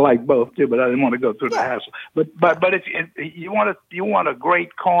 I like both too, but I didn't want to go through the hassle. But if you want a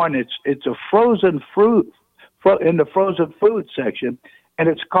great corn, it's a frozen fruit in the frozen food section, and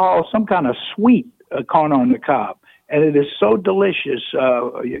it's called some kind of sweet corn on the cob, and it is so delicious.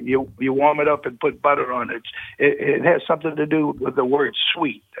 You warm it up and put butter on it. It has something to do with the word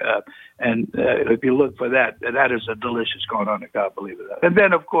sweet, and if you look for that, that is a delicious corn on the cob, believe it or not. And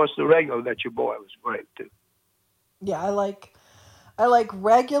then of course the regular that you boil is great too. Yeah, I like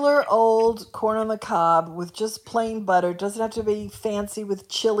regular old corn on the cob with just plain butter. It doesn't have to be fancy with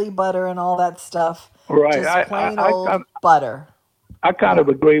chili butter and all that stuff. Right, just plain old butter. I kind of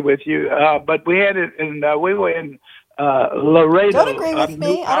agree with you, but we had it, and we were in Laredo. Don't agree with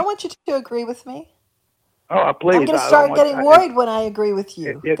me. I don't want you to agree with me. Oh, please! I'm going to start getting worried when I agree with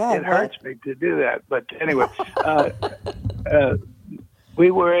you. It hurts me to do that, but anyway,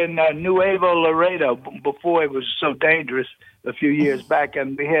 we were in Nuevo Laredo before it was so dangerous a few years back,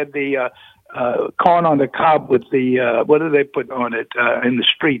 and we had the corn on the cob with the what do they put on it in the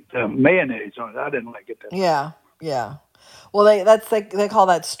street? Mayonnaise on it. I didn't like it. Yeah. Well, they call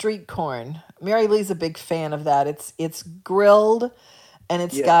that street corn. Mary Lee's a big fan of that. It's grilled, and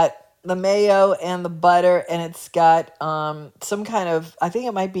it's got the mayo and the butter, and it's got some kind of, I think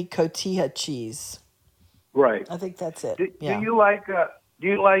it might be cotija cheese. Right. I think that's it. Do you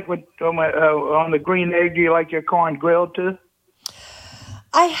like with on the green egg? Do you like your corn grilled too?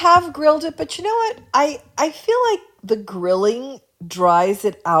 I have grilled it, but you know what? I feel like the grilling dries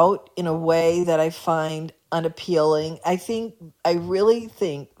it out in a way that I find unappealing. I really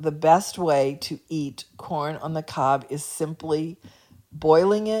think the best way to eat corn on the cob is simply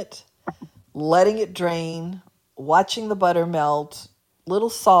boiling it, letting it drain, watching the butter melt, little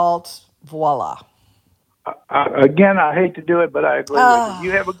salt, voila. Again, I hate to do it, but I agree with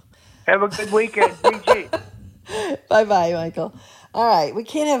you. You have a good weekend, GG. Bye-bye, Michael. All right, we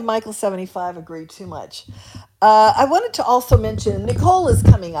can't have Michael 75 agree too much. I wanted to also mention Nicole is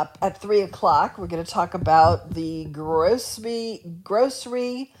coming up at 3 o'clock. We're going to talk about the grocery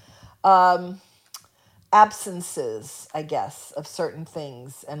absences, I guess, of certain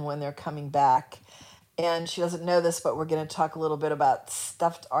things and when they're coming back. And she doesn't know this, but we're going to talk a little bit about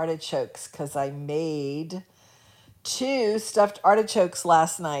stuffed artichokes because I made 2 stuffed artichokes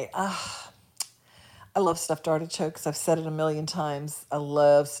last night. I love stuffed artichokes. I've said it a million times. I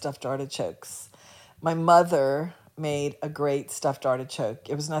love stuffed artichokes. My mother made a great stuffed artichoke.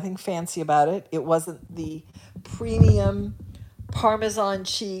 It was nothing fancy about it. It wasn't the premium Parmesan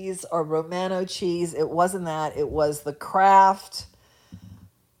cheese or Romano cheese. It wasn't that. It was the Kraft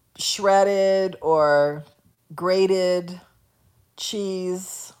shredded or grated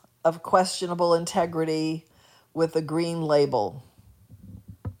cheese of questionable integrity with a green label.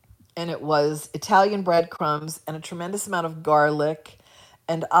 And it was Italian breadcrumbs and a tremendous amount of garlic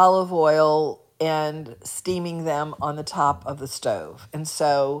and olive oil and steaming them on the top of the stove. And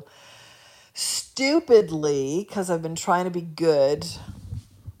so, stupidly, because I've been trying to be good,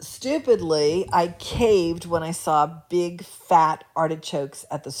 stupidly, I caved when I saw big fat artichokes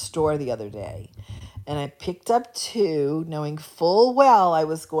at the store the other day. And I picked up 2, knowing full well I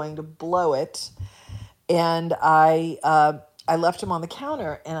was going to blow it. And I left them on the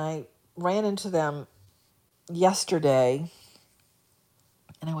counter, and I ran into them yesterday.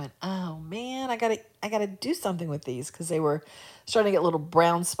 And I went, oh man, I gotta do something with these because they were starting to get little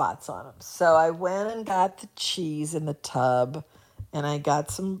brown spots on them. So I went and got the cheese in the tub, and I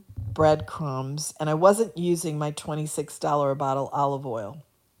got some breadcrumbs, and I wasn't using my $26 a bottle olive oil.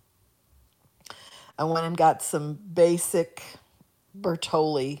 I went and got some basic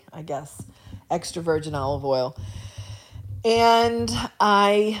Bertolli, I guess, extra virgin olive oil. And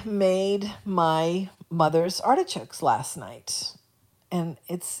I made my mother's artichokes last night. And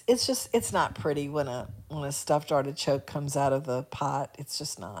it's not pretty when a stuffed artichoke comes out of the pot. It's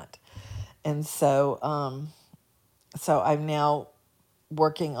just not. And so I'm now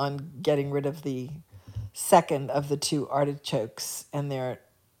working on getting rid of the second of the 2 artichokes, and they're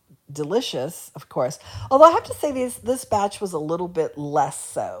delicious, of course. Although I have to say this batch was a little bit less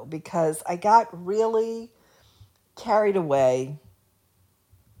so because I got really carried away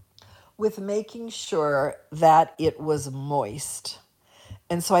with making sure that it was moist.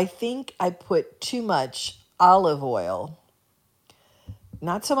 And so I think I put too much olive oil,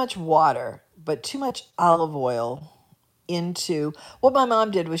 not so much water, but too much olive oil into, what my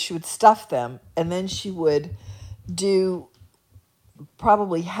mom did was she would stuff them, and then she would do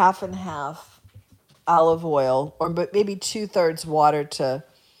probably half and half olive oil, or maybe 2/3 water to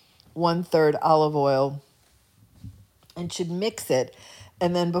 1/3 olive oil, and she'd mix it.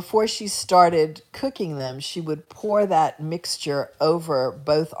 And then before she started cooking them, she would pour that mixture over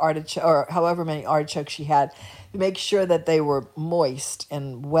both artichoke, or however many artichokes she had, to make sure that they were moist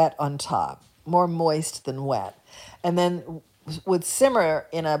and wet on top, more moist than wet. And then would simmer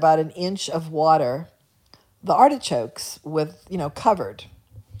in about 1 inch of water the artichokes with, covered.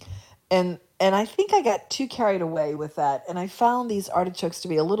 And I think I got too carried away with that. And I found these artichokes to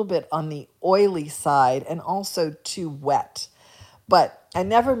be a little bit on the oily side and also too wet. But I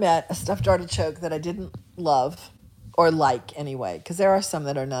never met a stuffed artichoke that I didn't love, or like anyway, because there are some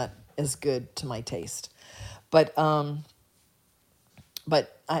that are not as good to my taste. But I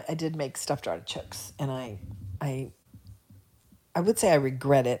did make stuffed artichokes, and I would say I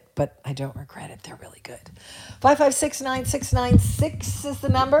regret it, but I don't regret it. They're really good. 556-9696 is the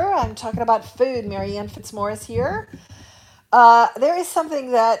number. I'm talking about food. Marianne Fitzmaurice here. There is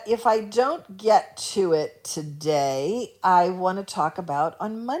something that if I don't get to it today, I want to talk about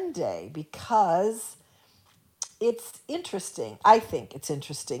on Monday because it's interesting. I think it's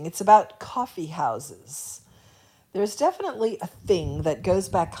interesting. It's about coffee houses. There's definitely a thing that goes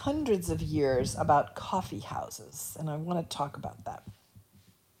back hundreds of years about coffee houses, and I want to talk about that.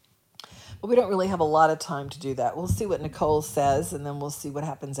 But we don't really have a lot of time to do that. We'll see what Nicole says, and then we'll see what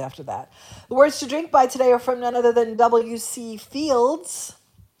happens after that. The words to drink by today are from none other than W.C. Fields,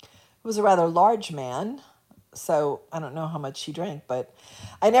 who was a rather large man, so I don't know how much he drank, but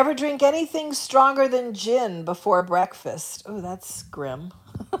I never drink anything stronger than gin before breakfast. Oh, that's grim.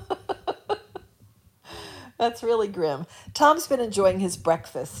 That's really grim. Tom's been enjoying his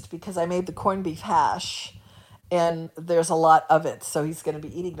breakfast because I made the corned beef hash, and there's a lot of it. So he's going to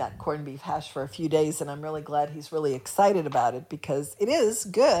be eating that corned beef hash for a few days, and I'm really glad he's really excited about it because it is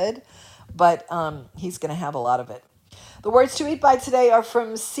good, but he's going to have a lot of it. The words to eat by today are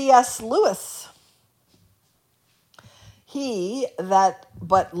from C.S. Lewis. He that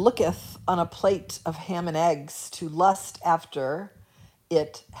but looketh on a plate of ham and eggs to lust after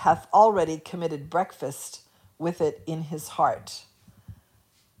it hath already committed breakfast with it in his heart.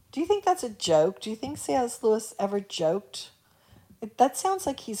 Do you think that's a joke? Do you think C.S. Lewis ever joked? That sounds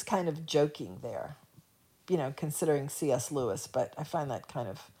like he's kind of joking there, considering C.S. Lewis, but I find that kind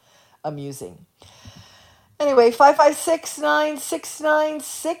of amusing. Anyway,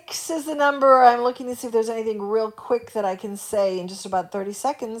 556-9696 is the number. I'm looking to see if there's anything real quick that I can say in just about 30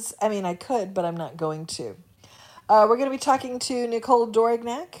 seconds. I mean, I could, but I'm not going to. We're going to be talking to Nicole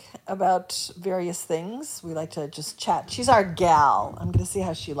Dorignac about various things. We like to just chat. She's our gal. I'm going to see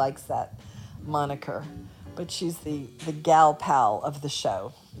how she likes that moniker. But she's the gal pal of the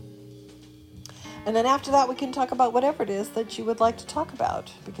show. And then after that, we can talk about whatever it is that you would like to talk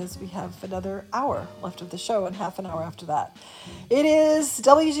about, because we have another hour left of the show and half an hour after that. It is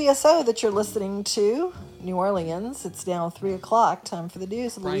WGSO that you're listening to, New Orleans. It's now 3 o'clock. Time for the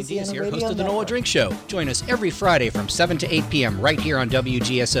news. Brian Diaz here, host of the NOLA Drink Show. Join us every Friday from 7 to 8 p.m. right here on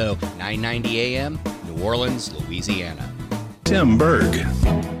WGSO, 990 AM, New Orleans, Louisiana. Tim Berg.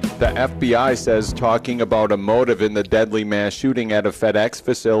 The FBI says talking about a motive in the deadly mass shooting at a FedEx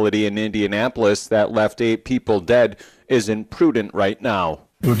facility in Indianapolis that left 8 people dead isn't prudent right now.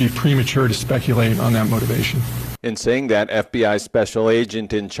 It would be premature to speculate on that motivation. In saying that, FBI Special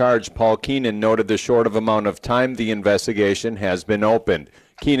Agent in charge Paul Keenan noted the short of amount of time the investigation has been opened.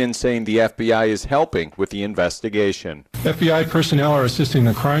 Keenan saying the FBI is helping with the investigation. FBI personnel are assisting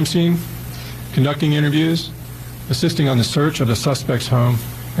the crime scene, conducting interviews, assisting on the search of the suspect's home,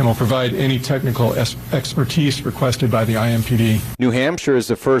 and will provide any technical expertise requested by the IMPD. New Hampshire is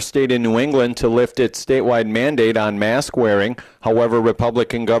the first state in New England to lift its statewide mandate on mask wearing. However,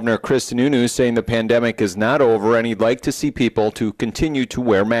 Republican Governor Chris Sununu saying the pandemic is not over and he'd like to see people to continue to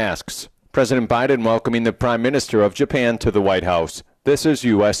wear masks. President Biden welcoming the Prime Minister of Japan to the White House. This is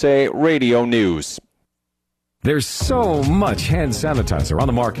USA Radio News. There's so much hand sanitizer on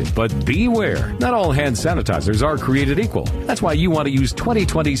the market, but beware, not all hand sanitizers are created equal. That's why you want to use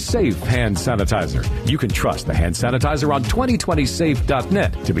 2020 Safe hand sanitizer. You can trust the hand sanitizer on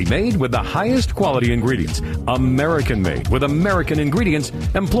 2020safe.net to be made with the highest quality ingredients, American made with American ingredients,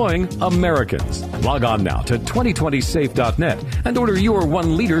 employing Americans. Log on now to 2020safe.net and order your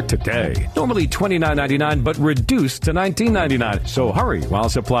 1 liter today. Normally $29.99, but reduced to $19.99. So hurry while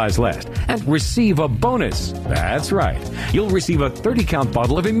supplies last and receive a bonus. That's right. You'll receive a 30-count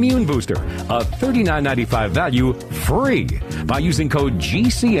bottle of Immune Booster, a $39.95 value, free by using code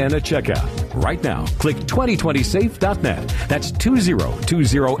GCN at checkout. Right now, click 2020safe.net. That's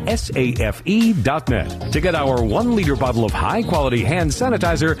 2020safe.net to get our 1 liter bottle of high-quality hand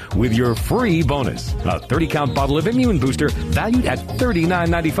sanitizer with your free bonus. A 30-count bottle of Immune Booster valued at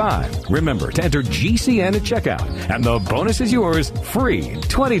 $39.95. Remember to enter GCN at checkout, and the bonus is yours free.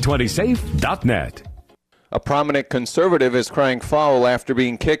 2020safe.net. A prominent conservative is crying foul after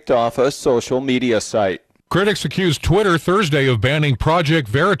being kicked off a social media site. Critics accused Twitter Thursday of banning Project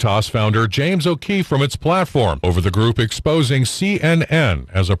Veritas founder James O'Keefe from its platform over the group exposing CNN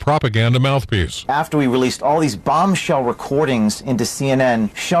as a propaganda mouthpiece. After we released all these bombshell recordings into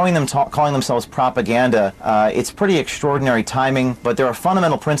CNN showing them calling themselves propaganda, it's pretty extraordinary timing, but there are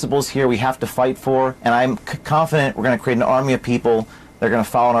fundamental principles here we have to fight for, and I'm confident we're going to create an army of people that are going to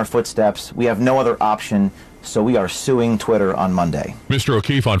follow in our footsteps. We have no other option. So we are suing Twitter on Monday. Mr.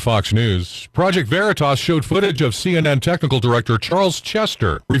 O'Keefe on Fox News. Project Veritas showed footage of CNN technical director Charles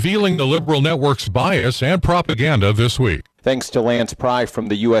Chester revealing the liberal network's bias and propaganda this week. Thanks to Lance Pry from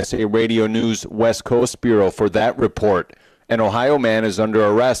the USA Radio News West Coast Bureau for that report. An Ohio man is under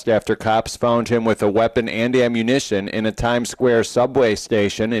arrest after cops found him with a weapon and ammunition in a Times Square subway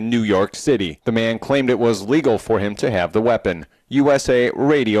station in New York City. The man claimed it was legal for him to have the weapon. USA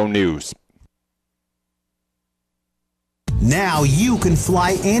Radio News. Now you can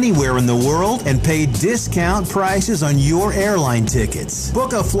fly anywhere in the world and pay discount prices on your airline tickets.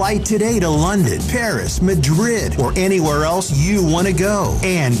 Book a flight today to London, Paris, Madrid, or anywhere else you want to go.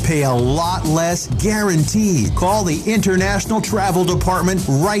 And pay a lot less guaranteed. Call the International Travel Department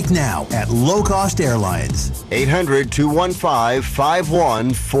right now at Low Cost Airlines.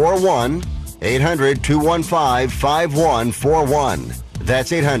 800-215-5141. 800-215-5141.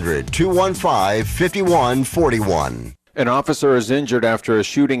 That's 800-215-5141. An officer is injured after a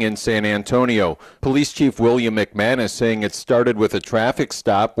shooting in San Antonio. Police Chief William McManus saying it started with a traffic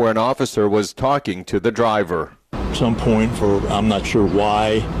stop where an officer was talking to the driver. Some point, I'm not sure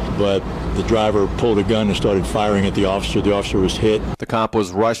why, but the driver pulled a gun and started firing at the officer. The officer was hit. The cop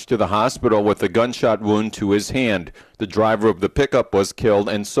was rushed to the hospital with a gunshot wound to his hand. The driver of the pickup was killed,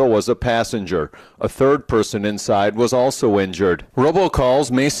 and so was a passenger. A third person inside was also injured. Robocalls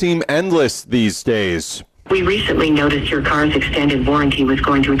may seem endless these days. We recently noticed your car's extended warranty was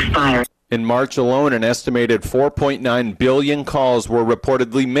going to expire. In March alone, an estimated 4.9 billion calls were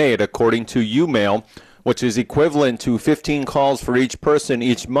reportedly made, according to UMail, which is equivalent to 15 calls for each person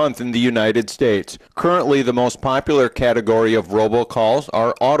each month in the United States. Currently, the most popular category of robocalls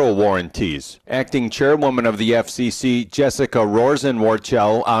are auto warranties. Acting chairwoman of the FCC, Jessica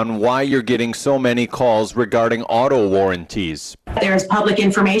Rosenworcel, on why you're getting so many calls regarding auto warranties. There's public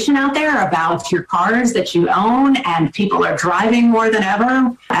information out there about your cars that you own, and people are driving more than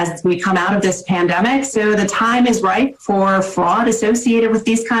ever as we come out of this pandemic. So the time is ripe for fraud associated with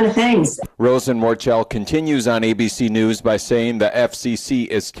these kind of things. Rosenworcel continues on ABC News by saying the FCC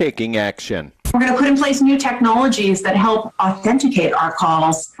is taking action. We're going to put in place new technologies that help authenticate our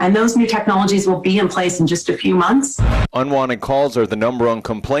calls, and those new technologies will be in place in just a few months. Unwanted calls are the number one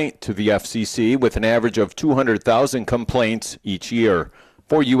complaint to the FCC, with an average of 200,000 complaints each year.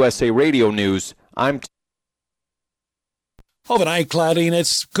 For USA Radio News, I'm Overnight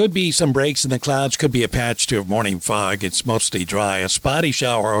cloudiness, could be some breaks in the clouds, could be a patch to morning fog. It's mostly dry. A spotty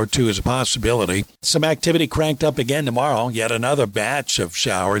shower or two is a possibility. Some activity cranked up again tomorrow. Yet another batch of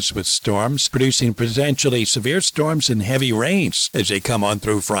showers with storms, producing potentially severe storms and heavy rains as they come on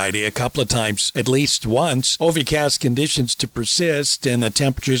through Friday a couple of times, at least once. Overcast conditions to persist, and the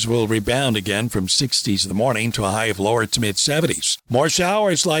temperatures will rebound again from 60s in the morning to a high of lower to mid-70s. More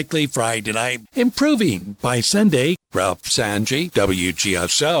showers likely Friday night, improving by Sunday. Ralph Sanji,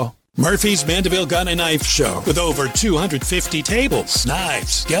 WGSO. Murphy's Mandeville Gun and Knife Show with over 250 tables,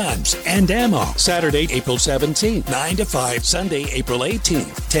 knives, guns, and ammo. Saturday, April 17th, 9 to 5. Sunday, April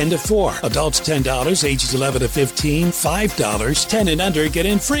 18th, 10 to 4. Adults $10, ages 11 to 15, $5. 10 and under get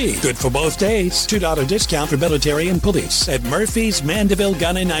in free. Good for both days. $2 discount for military and police at Murphy's Mandeville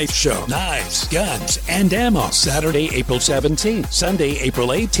Gun and Knife Show. Knives, guns, and ammo. Saturday, April 17th. Sunday, April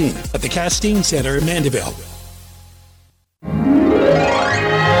 18th at the Castine Center, Mandeville.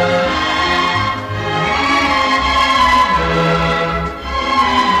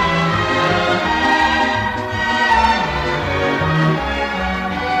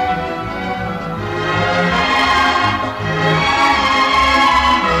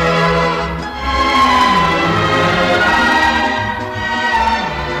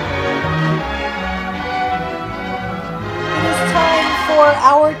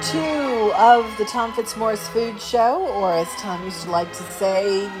 Hour 2 of the Tom Fitzmaurice Food Show, or as Tom used to like to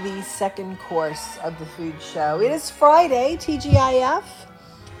say, the second course of the food show. It is Friday, TGIF,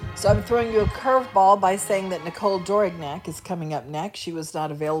 so I'm throwing you a curveball by saying that Nicole Dorignac is coming up next. She was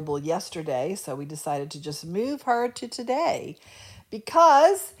not available yesterday, so we decided to just move her to today.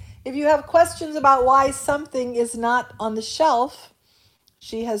 Because if you have questions about why something is not on the shelf,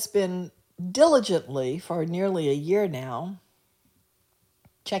 she has been diligently, for nearly a year now,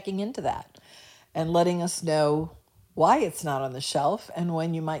 checking into that and letting us know why it's not on the shelf and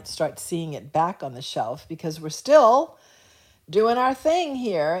when you might start seeing it back on the shelf, because we're still doing our thing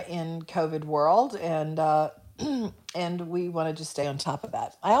here in COVID world, and and we want to just stay on top of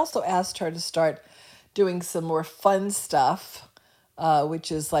that. I also asked her to start doing some more fun stuff,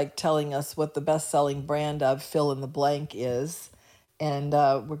 which is like telling us what the best-selling brand of fill in the blank is. And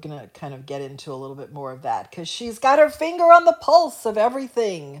we're going to kind of get into a little bit more of that because she's got her finger on the pulse of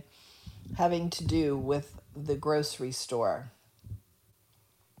everything having to do with the grocery store.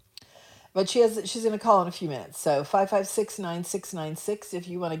 But she's going to call in a few minutes. So 556-9696 if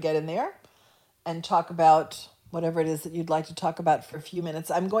you want to get in there and talk about whatever it is that you'd like to talk about for a few minutes.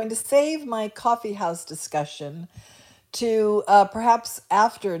 I'm going to save my coffee house discussion to perhaps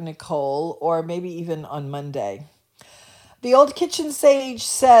after Nicole, or maybe even on Monday. The Old Kitchen Sage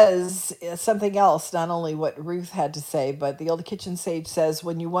says something else, not only what Ruth had to say, but the Old Kitchen Sage says,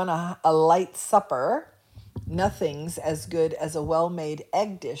 when you want a light supper, nothing's as good as a well-made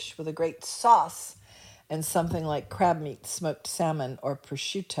egg dish with a great sauce and something like crab meat, smoked salmon, or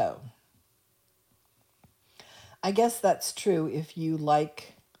prosciutto. I guess that's true if you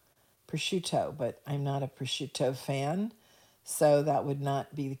like prosciutto, but I'm not a prosciutto fan, so that would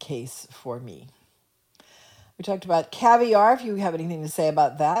not be the case for me. We talked about caviar. If you have anything to say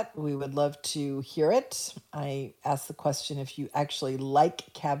about that, we would love to hear it. I asked the question if you actually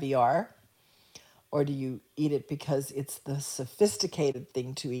like caviar, or do you eat it because it's the sophisticated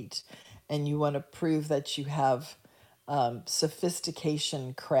thing to eat and you want to prove that you have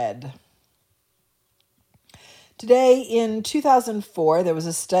sophistication cred. Today, in 2004, there was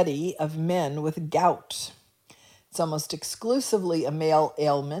a study of men with gout. It's almost exclusively a male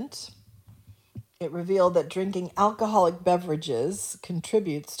ailment. It revealed that drinking alcoholic beverages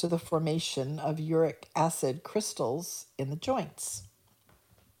contributes to the formation of uric acid crystals in the joints.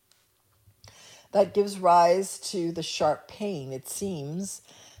 That gives rise to the sharp pain. It seems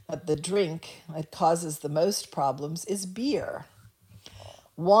that the drink that causes the most problems is beer.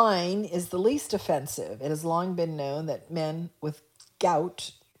 Wine is the least offensive. It has long been known that men with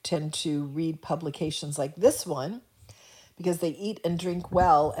gout tend to read publications like this one because they eat and drink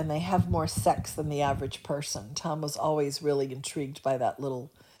well and they have more sex than the average person. Tom was always really intrigued by that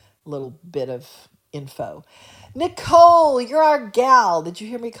little bit of info. Nicole, you're our gal. Did you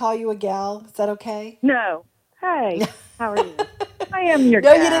hear me call you a gal? Is that okay? No. Hey, how are you? I am your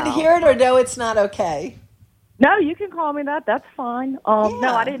gal. No, you didn't hear it, or no, it's not okay? No, you can call me that. That's fine.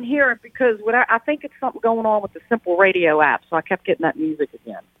 No, I didn't hear it because I think it's something going on with the Simple Radio app, so I kept getting that music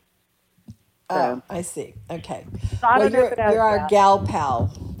again. Oh, I see. Okay. So well, you're our gal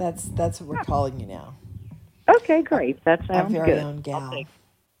pal. That's what we're calling you now. Okay, great. That sounds our good. Very own gal.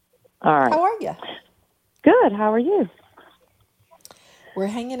 All right. How are you? Good. How are you? We're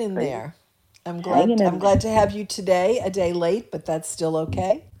hanging in there. I'm hanging in glad to have you today, a day late, but that's still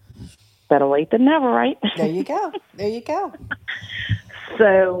okay. Better late than never, right? There you go. There you go.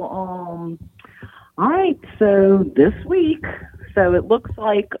 So, all right. So this week, so it looks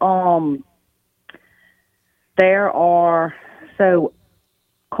like there are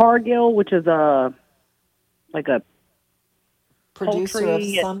Cargill, which is a producer of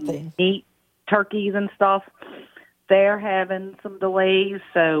something, meat, turkeys and stuff. They're having some delays.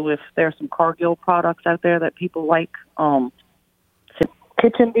 So if there's some Cargill products out there that people like,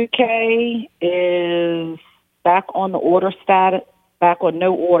 Kitchen Bouquet is back on no order status.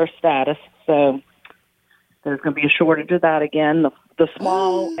 So there's going to be a shortage of that again. The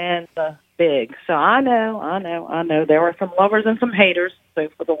small and the big. So I know. There are some lovers and some haters. So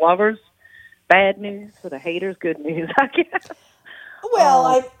for the lovers, bad news. For the haters, good news, I guess.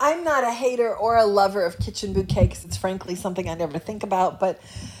 Well, I'm not a hater or a lover of Kitchen Bouquet because it's frankly something I never think about. But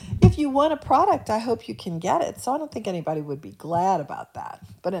if you want a product, I hope you can get it. So I don't think anybody would be glad about that.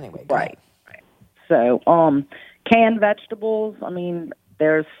 But anyway, go ahead. So canned vegetables, I mean,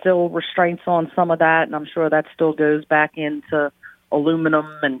 there's still restraints on some of that, and I'm sure that still goes back into aluminum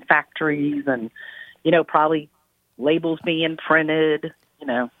and factories and, probably labels being printed,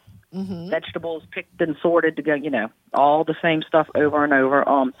 vegetables picked and sorted to go, all the same stuff over and over.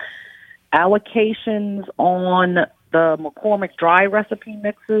 Allocations on the McCormick dry recipe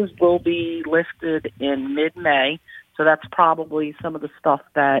mixes will be listed in mid-May, so that's probably some of the stuff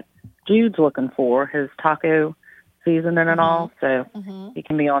that Jude's looking for, his taco seasoning and all, so he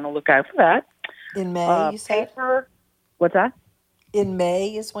can be on the lookout for that. In May, you said? Paper, what's that? In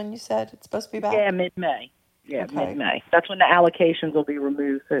May is when you said it's supposed to be back? Yeah, mid-May. Yeah, Okay. mid-May. That's when the allocations will be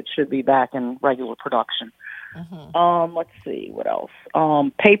removed, so it should be back in regular production. Let's see, what else?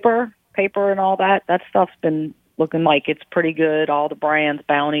 Paper and all that stuff's been looking like it's pretty good. All the brands,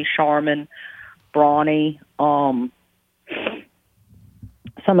 Bounty, Charmin, Brawny, some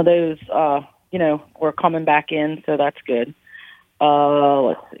of those, we're coming back in, so that's good.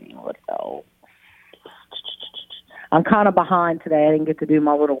 Let's see, what else? I'm kind of behind today. I didn't get to do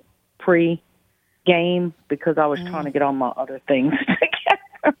my little pre-game because I was trying to get on my other things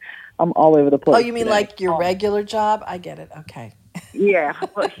together. I'm all over the place. Oh, you mean today. like your regular job? I get it. Okay. Yeah.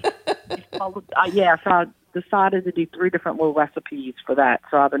 So I decided to do 3 different little recipes for that.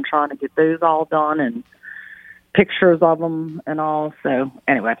 So I've been trying to get those all done and pictures of them and all. So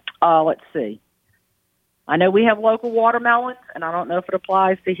anyway, let's see. I know we have local watermelons, and I don't know if it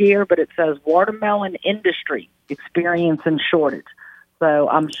applies to here, but it says watermelon industry experiencing shortage. So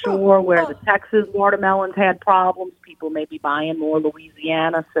I'm sure where the Texas watermelons had problems, people may be buying more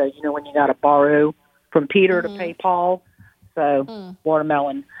Louisiana. So, when you got to borrow from Peter to pay Paul. So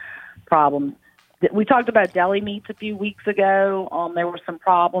watermelon problems. We talked about deli meats a few weeks ago. There were some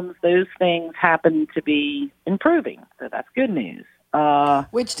problems. Those things happen to be improving. So that's good news.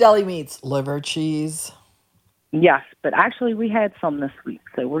 Which deli meats? Liver cheese? Yes, but actually we had some this week,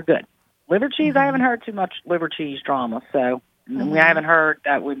 so we're good. Liver cheese, I haven't heard too much liver cheese drama, so we haven't heard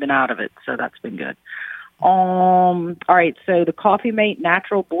that we've been out of it, so that's been good. All right, so the Coffee Mate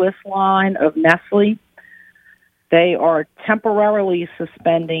Natural Bliss line of Nestle, they are temporarily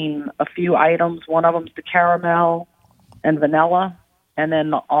suspending a few items. One of them's the caramel and vanilla, and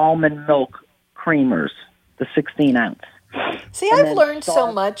then the almond milk creamers, the 16-ounce. See, I've learned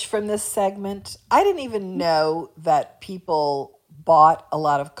so much from this segment. I didn't even know that people bought a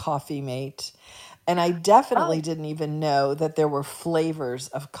lot of Coffee Mate, and I definitely didn't even know that there were flavors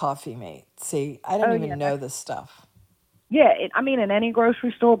of Coffee Mate. See, I didn't even know this stuff. Yeah, in any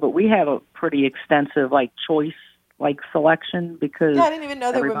grocery store, but we have a pretty extensive choice selection because I didn't even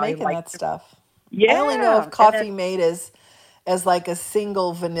know they were making that stuff. Yeah, I only know of Coffee Mate as like a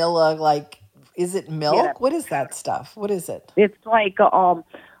single vanilla, is it milk? Yeah. What is that stuff? What is it? It's like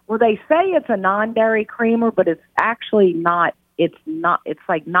they say it's a non-dairy creamer, but it's actually not. It's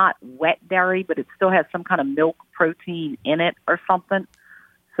like not wet dairy, but it still has some kind of milk protein in it or something.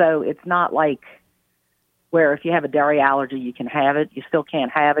 So it's not like where if you have a dairy allergy, you can have it. You still can't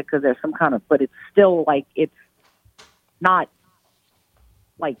have it because there's some kind of, but it's still it's not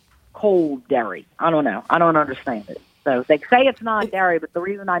like cold dairy. I don't know. I don't understand it. So they say it's not dairy, but the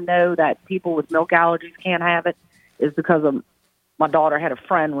reason I know that people with milk allergies can't have it is because of my daughter had a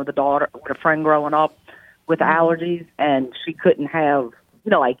friend with a friend growing up with allergies, and she couldn't have,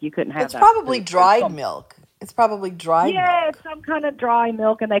 you couldn't have. It's probably dried milk. It's probably dried milk. Yeah, it's some kind of dry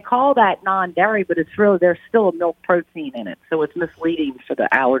milk, and they call that non-dairy, but it's really there's still a milk protein in it, so it's misleading for the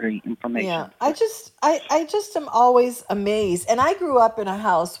allergy information. Yeah, I just am always amazed. And I grew up in a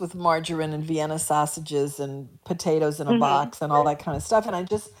house with margarine and Vienna sausages and potatoes in a box and all that kind of stuff, and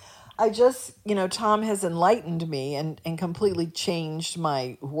Tom has enlightened me and completely changed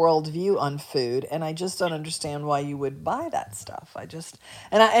my worldview on food, and I just don't understand why you would buy that stuff.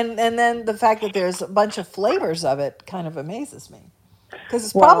 And then the fact that there's a bunch of flavors of it kind of amazes me, because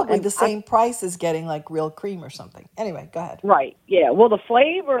it's probably the same price as getting like real cream or something. Anyway, go ahead. Right. Yeah. Well, the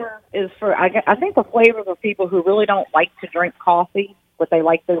flavor is I think the flavors are people who really don't like to drink coffee, but they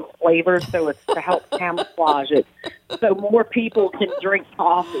like those flavors, so it's to help camouflage it, so more people can drink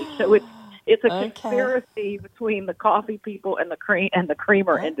coffee. So it's a conspiracy between the coffee people and the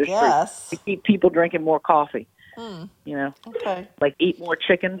creamer industry to keep people drinking more coffee. Okay. Like eat more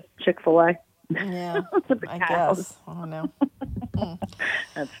chicken, Chick-fil-A. Yeah, I guess. I don't know.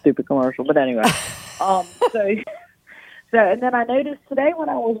 That's a stupid commercial, but anyway. So and then I noticed today when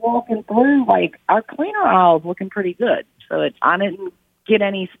I was walking through, like our cleaner aisle's looking pretty good. So I didn't get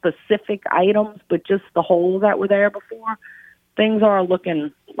any specific items, but just the holes that were there before. Things are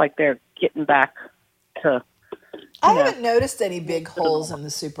looking like they're getting back to. I haven't noticed any big holes in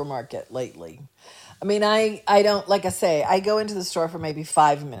the supermarket lately. I mean, I don't, like I say, I go into the store for maybe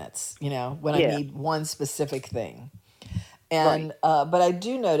 5 minutes, when I need one specific thing. And, but I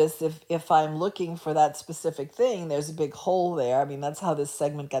do notice if I'm looking for that specific thing, there's a big hole there. I mean, that's how this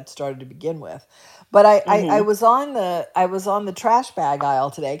segment got started to begin with. But I was on the trash bag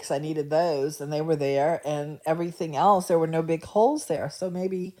aisle today because I needed those, and they were there, and everything else, there were no big holes there. So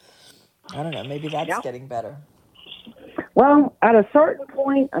maybe, I don't know, maybe that's getting better. Well, at a certain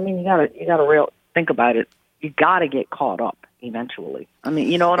point, I mean, you gotta think about it. You gotta get caught up eventually. I mean,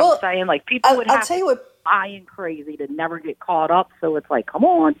 you know what I'm saying? Like people would have to buying crazy to never get caught up. So it's like, come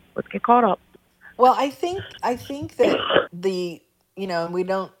on, let's get caught up. Well, I think that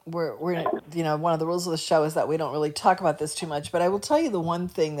we're one of the rules of the show is that we don't really talk about this too much, but I will tell you the one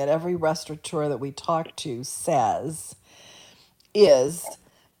thing that every restaurateur that we talk to says is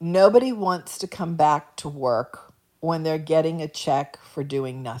nobody wants to come back to work when they're getting a check for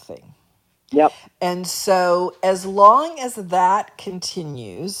doing nothing. Yep. And so as long as that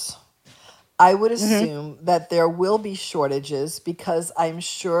continues, I would assume that there will be shortages, because I'm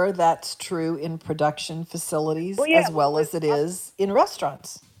sure that's true in production facilities as well as it is in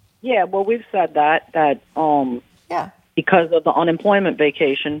restaurants. Yeah, well, we've said that because of the unemployment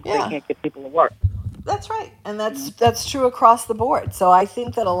vacation, they can't get people to work. That's right. And that's true across the board. So I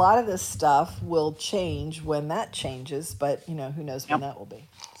think that a lot of this stuff will change when that changes, but who knows when that will be.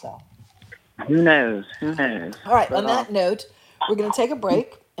 So who knows? All right, but on that note, we're going to take a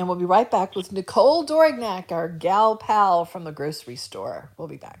break. And we'll be right back with Nicole Dorignac, our gal pal from the grocery store. We'll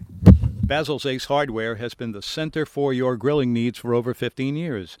be back. Basil's Ace Hardware has been the center for your grilling needs for over 15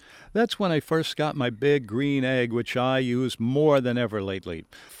 years. That's when I first got my big green egg, which I use more than ever lately.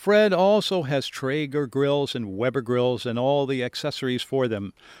 Fred also has Traeger grills and Weber grills and all the accessories for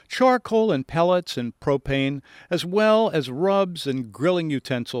them. Charcoal and pellets and propane, as well as rubs and grilling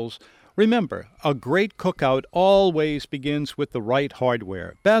utensils. Remember, a great cookout always begins with the right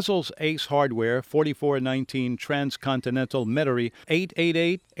hardware. Basil's Ace Hardware, 4419 Transcontinental Metairie,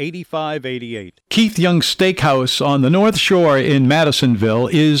 888-8588. Keith Young Steakhouse on the North Shore in Madisonville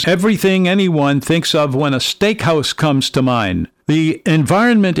is everything anyone thinks of when a steakhouse comes to mind. The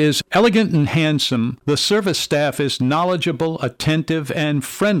environment is elegant and handsome. The service staff is knowledgeable, attentive, and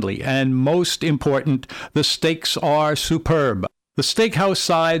friendly. And most important, the steaks are superb. The steakhouse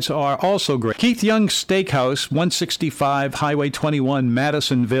sides are also great. Keith Young Steakhouse, 165 Highway 21,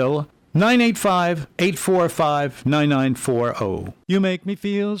 Madisonville, 985-845-9940. You make me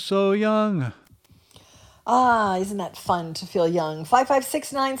feel so young. Isn't that fun to feel young?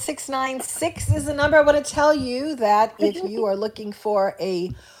 5569696 is the number. I want to tell you that if you are looking for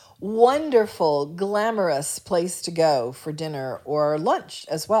a wonderful, glamorous place to go for dinner or lunch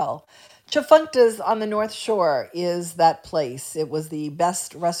as well, Chafuncta's on the North Shore is that place. It was the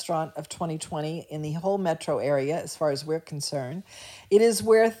best restaurant of 2020 in the whole metro area, as far as we're concerned. It is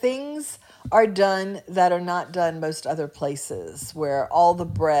where things are done that are not done most other places, where all the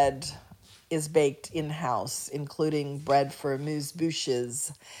bread is baked in-house, including bread for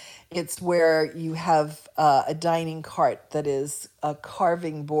amuse-bouches. It's where you have a dining cart that is a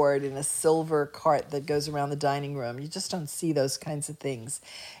carving board in a silver cart that goes around the dining room. You just don't see those kinds of things.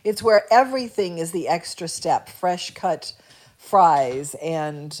 It's where everything is the extra step, fresh cut fries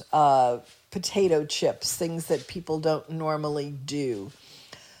and potato chips, things that people don't normally do.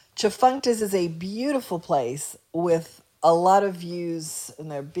 Chafuncta's is a beautiful place with a lot of views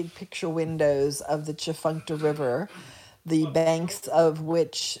and their big picture windows of the Chafuncta River, the banks of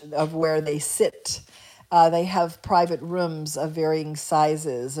where they sit. They have private rooms of varying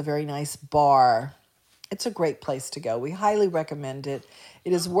sizes, a very nice bar, It's a great place to go. We highly recommend it.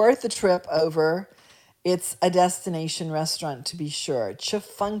 It is worth the trip over. It's a destination restaurant to be sure.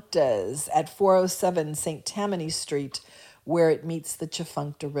 Tchefuncta's at 407 St. Tammany Street, where it meets the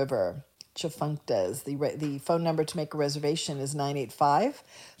Tchefuncta River. Tchefuncta's. The phone number to make a reservation is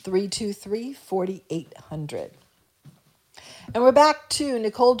 985-323-4800. And we're back to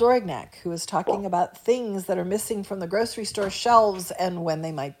Nicole Dorignac, who is talking about things that are missing from the grocery store shelves and when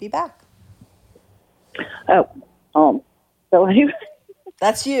they might be back. So anyway,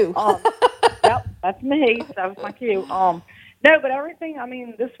 that's you. Yep, that's me. That was my cue. No, but everything. I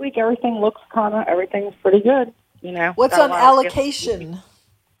mean, this week everything's pretty good. You know, what's on allocation?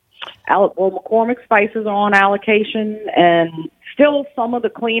 Well, McCormick spices are on allocation, and still some of the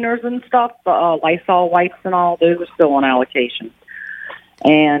cleaners and stuff, Lysol wipes and all, those are still on allocation.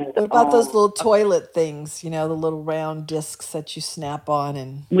 And what about those little toilet things? You know, the little round discs that you snap on,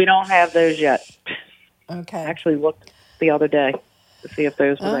 and we don't have those yet. Okay. I actually looked the other day to see if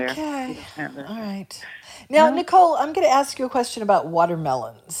those were there. Okay. All right. Now, Nicole, I'm going to ask you a question about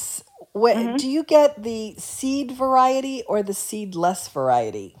watermelons. Do you get the seed variety or the seedless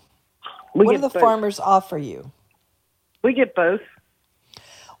variety? What do the farmers offer you? We get both.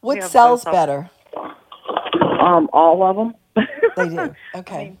 What sells better? All of them. They do.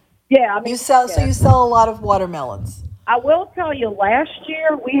 Okay. So you sell a lot of watermelons. I will tell you, last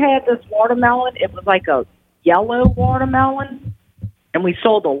year we had this watermelon. It was like a yellow watermelon, and we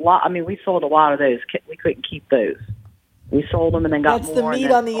sold a lot. I mean, we sold a lot of those. We couldn't keep those. We sold them and then got more. That's the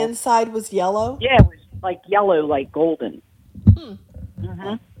meat on the inside was yellow? Yeah, it was like yellow, like golden.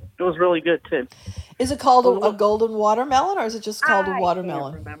 Mm-hmm. It was really good, too. Is it called a golden watermelon, or is it just called a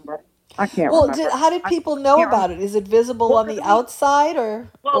watermelon? I can't remember. Well, how did people know about it? Is it visible on the outside, or?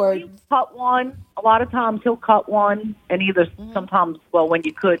 We cut one. A lot of times he'll cut one, and either sometimes, when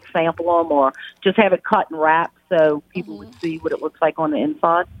you could sample them, or just have it cut and wrapped so people would see what it looks like on the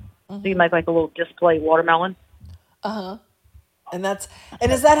inside. So you make like a little display watermelon. And is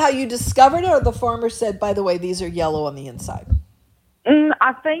that how you discovered it, or the farmer said, by the way, these are yellow on the inside?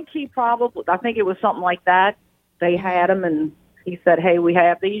 I think it was something like that. They had them, and he said, hey, we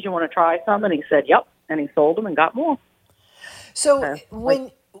have these. You want to try some? And he said, yep. And he sold them and got more. So when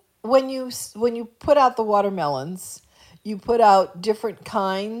you put out the watermelons, you put out different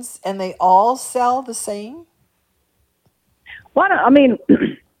kinds, and they all sell the same? Well, I don't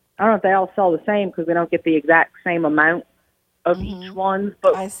know if they all sell the same because we don't get the exact same amount of each one.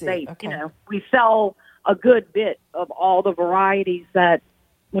 But I see. We sell a good bit of all the varieties that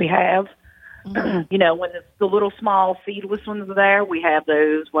we have. When the little small seedless ones are there, we have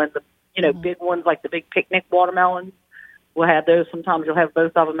those. When the big ones, like the big picnic watermelons, we'll have those. Sometimes you'll have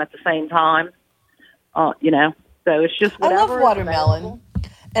both of them at the same time. So it's just whatever. I love watermelon,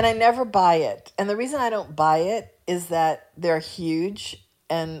 and I never buy it. And the reason I don't buy it is that they're huge,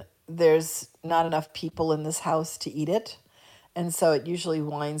 and there's not enough people in this house to eat it. And so it usually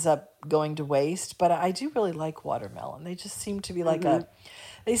winds up going to waste. But I do really like watermelon. They just seem to be like a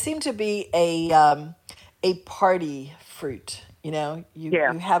party fruit. You have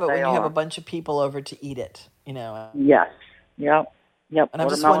it when you have a bunch of people over to eat it. Yes. Yep. And I'm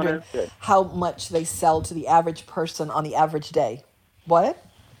just wondering how much they sell to the average person on the average day. What?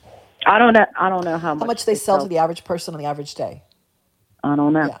 I don't know how much they sell to the average person on the average day. I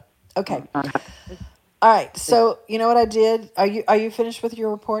don't know. Yeah. Okay. All right. So you know what I did? Are you finished with your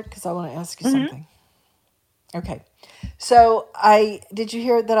report? Because I want to ask you something. Okay. So did you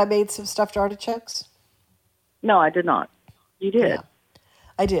hear that I made some stuffed artichokes? No, I did not. You did. Yeah,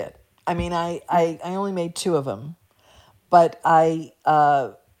 I did. I mean, I only made 2 of them, but I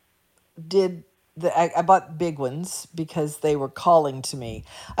I bought big ones because they were calling to me.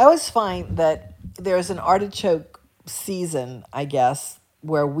 I always find that there's an artichoke season, I guess,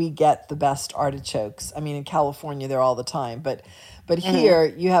 where we get the best artichokes. I mean, in California, they're all the time, but here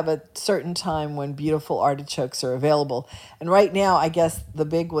you have a certain time when beautiful artichokes are available. And right now, I guess the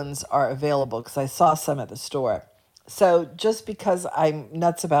big ones are available because I saw some at the store. So just because I'm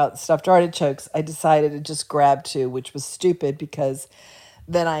nuts about stuffed artichokes, I decided to just grab 2, which was stupid because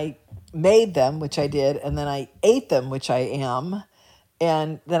then I made them, which I did, and then I ate them, which I am,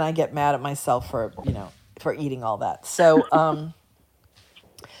 and then I get mad at myself for eating all that. So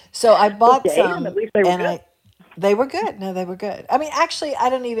so I bought some, at least they were good. They were good. No, they were good. I mean, actually,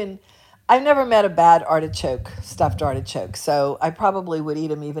 I've never met a bad stuffed artichoke. So I probably would eat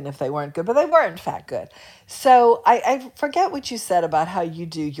them even if they weren't good, but they were in fact good. So I forget what you said about how you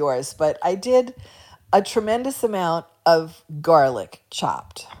do yours, but I did a tremendous amount of garlic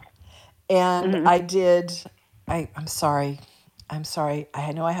chopped. And I'm sorry, I'm sorry.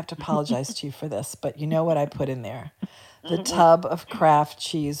 I know I have to apologize to you for this, but you know what I put in there? The tub of Kraft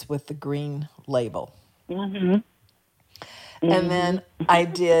cheese with the green label. And then I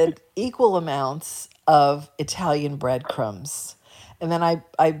did equal amounts of Italian breadcrumbs. And then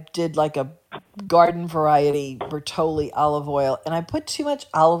I did like a garden variety Bertolli olive oil. And I put too much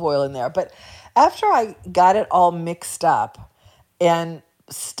olive oil in there. But after I got it all mixed up and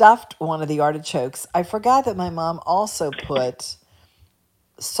stuffed one of the artichokes, I forgot that my mom also put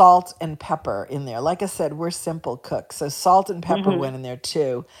salt and pepper in there. Like I said, we're simple cooks, so salt and pepper went in there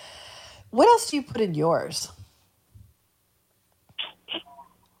too. What else do you put in yours?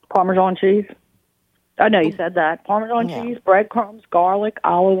 Parmesan cheese. I know you said that. Parmesan cheese, breadcrumbs, garlic,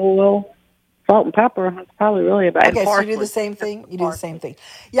 olive oil, salt and pepper. That's probably really about it. Okay, so you do the same thing? You do the same thing.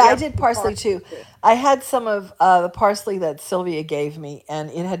 Yeah, I did parsley too. I had some of the parsley that Sylvia gave me, and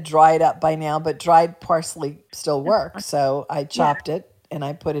it had dried up by now, but dried parsley still works. So I chopped it and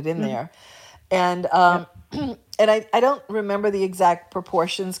I put it in there. And and I don't remember the exact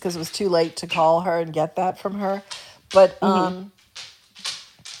proportions because it was too late to call her and get that from her. But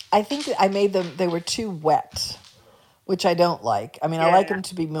I think that I made them, they were too wet, which I don't like. I mean, I like them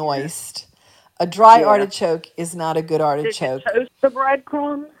to be moist. A dry artichoke is not a good artichoke. Did you toast the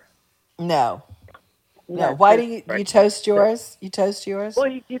breadcrumbs? No. No. Why do you toast yours? You toast yours? Well,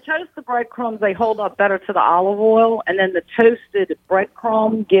 you toast the breadcrumbs. They hold up better to the olive oil, and then the toasted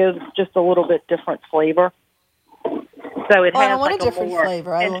breadcrumb gives just a little bit different flavor. So it has I want like a different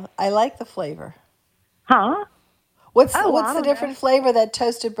flavor. I like the flavor. Huh? What's the different flavor that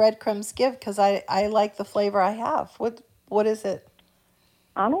toasted breadcrumbs give? Because I like the flavor I have. What is it?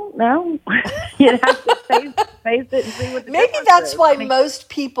 I don't know. You have to taste it and see what the Maybe difference that's is. why most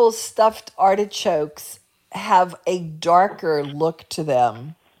people's stuffed artichokes have a darker look to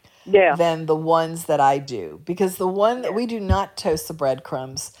them than the ones that I do. Because the one that we do not toast the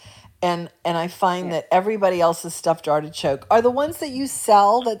breadcrumbs, and I find that everybody else's stuffed artichoke are the ones that you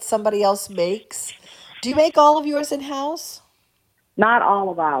sell that somebody else makes. Do you make all of yours in-house? Not all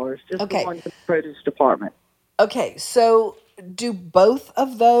of ours, just the ones in the produce department. Okay, so do both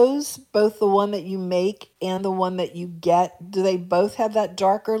of those, both the one that you make and the one that you get, do they both have that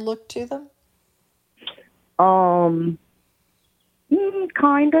darker look to them?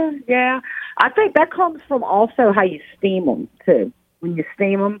 Kind of, yeah. I think that comes from also how you steam them, too. When you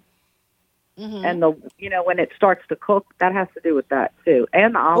steam them, and when it starts to cook, that has to do with that, too.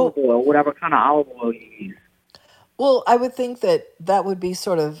 And the olive oil, whatever kind of olive oil you use. Well, I would think that would be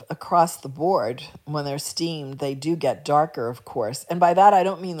sort of across the board. When they're steamed, they do get darker, of course. And by that, I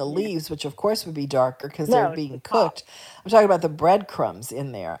don't mean the leaves, which of course would be darker because they're being cooked. I'm talking about the breadcrumbs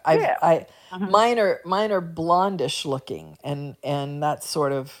in there. Mine are blondish looking, and that's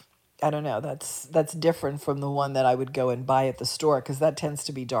sort of, I don't know, that's different from the one that I would go and buy at the store because that tends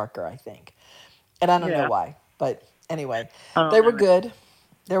to be darker, I think. And I don't know why, but anyway, they were good.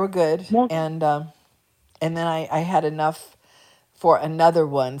 They were good, and then I had enough for another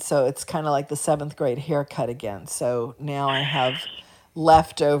one, so it's kind of like the 7th grade haircut again. So now I have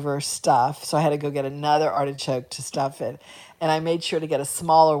leftover stuff, so I had to go get another artichoke to stuff it. And I made sure to get a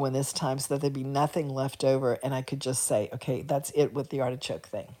smaller one this time so that there'd be nothing left over, and I could just say, okay, that's it with the artichoke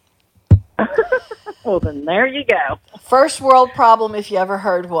thing. Well, then there you go. First world problem if you ever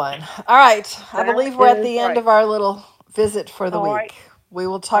heard one. All right, I believe we're at the end of our little visit for the week. Right. We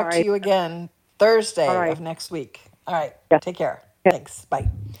will talk to you again Thursday of next week. All right. Take care. Thanks.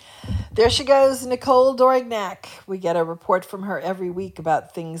 Bye. There she goes, Nicole Dorignac. We get a report from her every week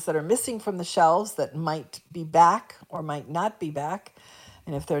about things that are missing from the shelves that might be back or might not be back.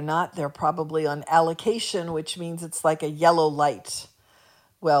 And if they're not, they're probably on allocation, which means it's like a yellow light.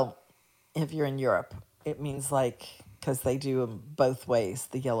 Well, if you're in Europe, it means because they do them both ways,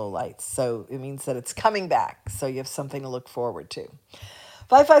 the yellow lights. So it means that it's coming back. So you have something to look forward to.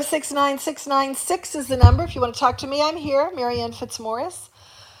 5569696 is the number. If you want to talk to me, I'm here, Marianne Fitzmaurice,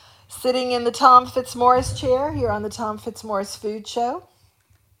 sitting in the Tom Fitzmaurice chair here on the Tom Fitzmaurice Food Show.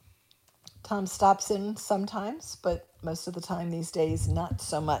 Tom stops in sometimes, but most of the time these days, not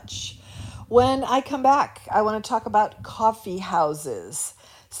so much. When I come back, I want to talk about coffee houses.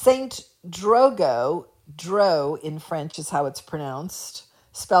 Saint Drogo, Dro in French is how it's pronounced,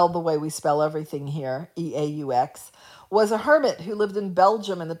 spelled the way we spell everything here, E-A-U-X, was a hermit who lived in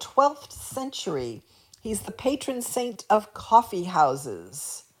Belgium in the 12th century. He's the patron saint of coffee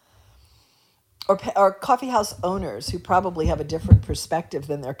houses, or coffee house owners who probably have a different perspective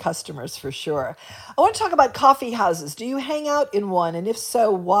than their customers for sure. I want to talk about coffee houses. Do you hang out in one? And if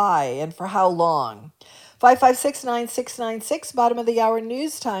so, why? And for how long? 556-9696, bottom of the hour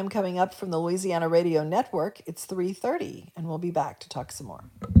news time coming up from the Louisiana Radio Network. It's 3:30, and we'll be back to talk some more.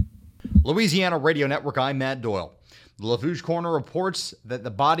 Louisiana Radio Network, I'm Matt Doyle. The Lafourche Coroner reports that the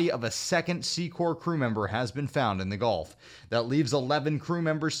body of a second Sea Corps crew member has been found in the Gulf. That leaves 11 crew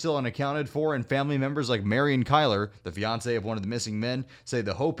members still unaccounted for, and family members like Marion Kyler, the fiancé of one of the missing men, say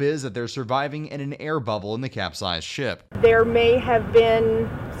the hope is that they're surviving in an air bubble in the capsized ship. There may have been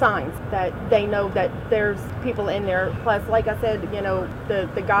signs that they know that there's people in there. Plus, like I said,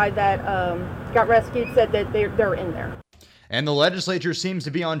 the guy that got rescued said that they're in there. And the legislature seems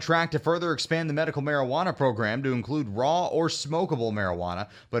to be on track to further expand the medical marijuana program to include raw or smokable marijuana.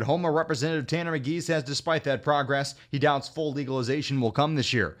 But Houma Representative Tanner McGee says despite that progress, he doubts full legalization will come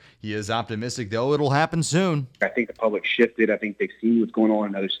this year. He is optimistic, though, it'll happen soon. I think the public shifted. I think they've seen what's going on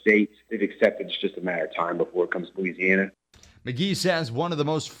in other states. They've accepted it's just a matter of time before it comes to Louisiana. McGee says one of the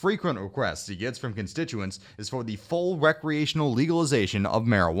most frequent requests he gets from constituents is for the full recreational legalization of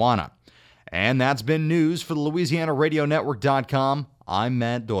marijuana. And that's been news for the LouisianaRadioNetwork.com. I'm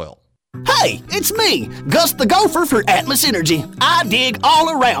Matt Doyle. Hey, it's me, Gus the Gopher for Atmos Energy. I dig all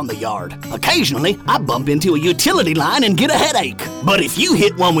around the yard. Occasionally, I bump into a utility line and get a headache. But if you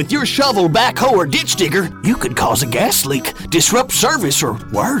hit one with your shovel, backhoe, or ditch digger, you could cause a gas leak, disrupt service, or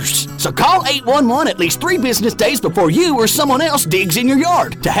worse. So call 811 at least 3 business days before you or someone else digs in your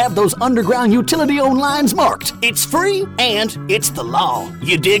yard to have those underground utility-owned lines marked. It's free and it's the law.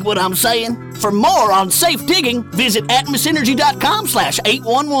 You dig what I'm saying? For more on safe digging, visit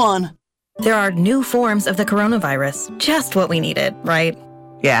atmosenergy.com/811. There are new forms of the coronavirus. Just what we needed, right?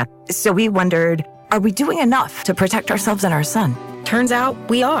 Yeah. So we wondered, are we doing enough to protect ourselves and our son? Turns out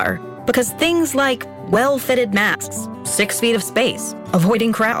we are. Because things like well-fitted masks, 6 feet of space,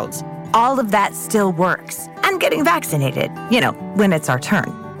 avoiding crowds. All of that still works. And getting vaccinated, when it's our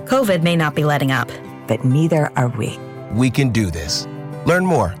turn. COVID may not be letting up. But neither are we. We can do this. Learn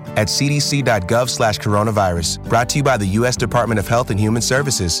more at cdc.gov/coronavirus. Brought to you by the U.S. Department of Health and Human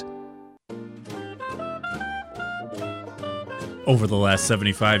Services. Over the last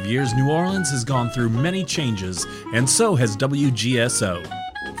 75 years, New Orleans has gone through many changes, and so has WGSO.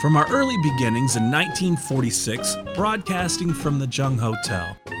 From our early beginnings in 1946, broadcasting from the Jung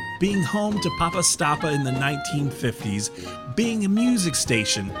Hotel, being home to Papa Stappa in the 1950s, being a music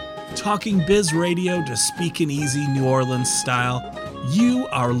station, talking biz radio to speaking easy New Orleans style, you,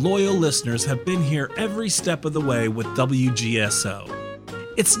 our loyal listeners, have been here every step of the way with WGSO.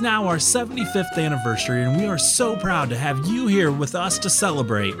 It's now our 75th anniversary, and we are so proud to have you here with us to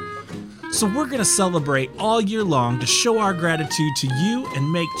celebrate. So we're going to celebrate all year long to show our gratitude to you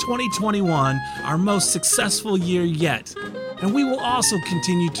and make 2021 our most successful year yet. And we will also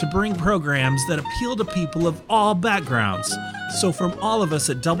continue to bring programs that appeal to people of all backgrounds. So from all of us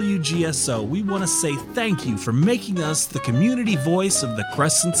at WGSO, we want to say thank you for making us the community voice of the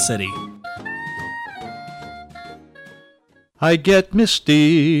Crescent City. I get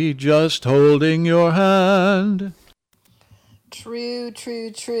misty just holding your hand. True.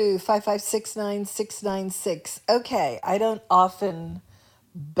 5569696. Okay, I don't often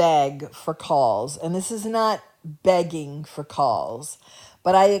beg for calls, and this is not begging for calls,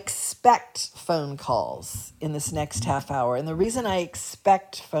 but I expect phone calls in this next half hour. And the reason I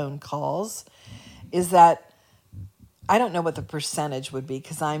expect phone calls is that I don't know what the percentage would be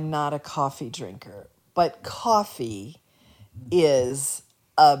because I'm not a coffee drinker, but coffee is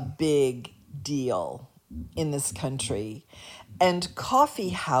a big deal in this country, and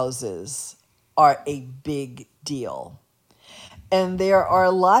coffee houses are a big deal. And there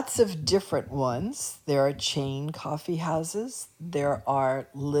are lots of different ones. There are chain coffee houses. There are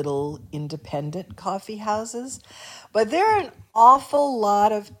little independent coffee houses. But there are an awful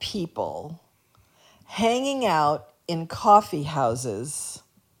lot of people hanging out in coffee houses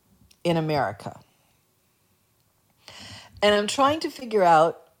in America. And I'm trying to figure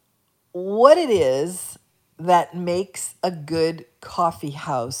out what it is that makes a good coffee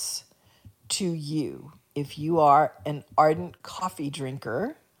house to you. If you are an ardent coffee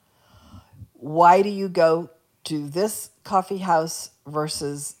drinker, why do you go to this coffee house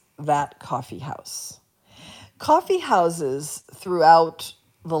versus that coffee house? Coffee houses throughout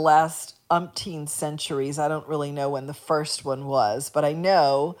the last umpteen centuries, I don't really know when the first one was, but I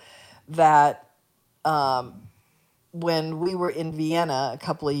know that when we were in Vienna a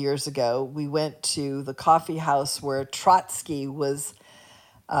couple of years ago, we went to the coffee house where Trotsky was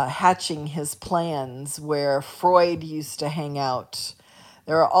hatching his plans, where Freud used to hang out.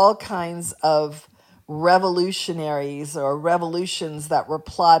 There are all kinds of revolutionaries or revolutions that were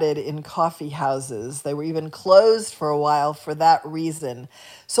plotted in coffee houses. They were even closed for a while for that reason.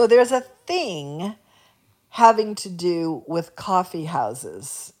 So there's a thing having to do with coffee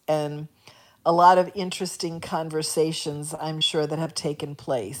houses and a lot of interesting conversations, I'm sure, that have taken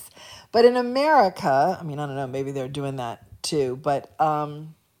place. But in America, I mean, I don't know, maybe they're doing that too, but a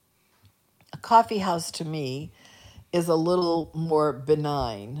coffee house to me is a little more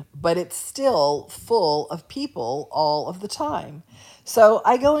benign, but it's still full of people all of the time. So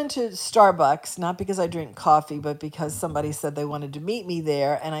I go into Starbucks, not because I drink coffee, but because somebody said they wanted to meet me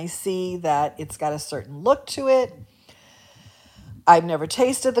there, and I see that it's got a certain look to it. I've never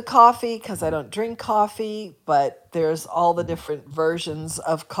tasted the coffee because I don't drink coffee, but there's all the different versions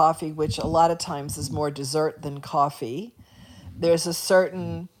of coffee, which a lot of times is more dessert than coffee. There's a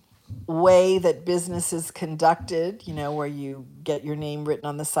certain way that business is conducted, you know, where you get your name written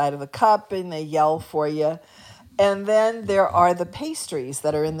on the side of the cup and they yell for you. And then there are the pastries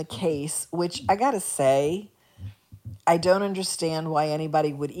that are in the case, which I gotta say, I don't understand why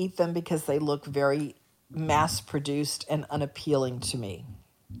anybody would eat them because they look very mass-produced and unappealing to me.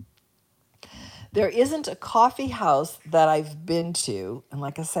 There isn't a coffee house that I've been to, and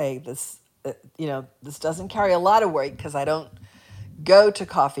like I say, this doesn't carry a lot of weight because I don't go to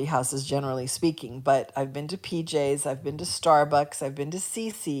coffee houses generally speaking, but I've been to PJ's, I've been to Starbucks, I've been to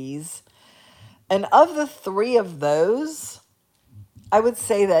CC's, and of the three of those, I would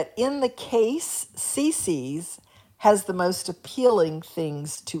say that in the case, CC's has the most appealing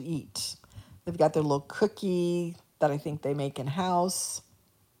things to eat. They've got their little cookie that I think they make in-house.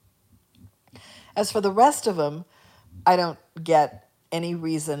 As for the rest of them, I don't get any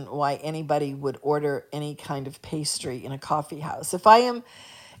reason why anybody would order any kind of pastry in a coffee house. If I am,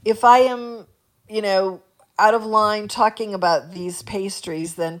 out of line talking about these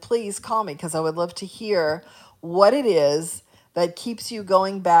pastries, then please call me because I would love to hear what it is that keeps you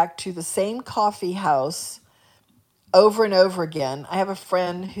going back to the same coffee house over and over again. I have a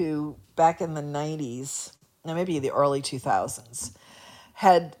friend who back in the 90s, now maybe the early 2000s,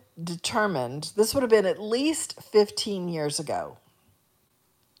 had determined, this would have been at least 15 years ago.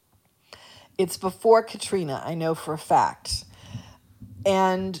 It's before Katrina, I know for a fact.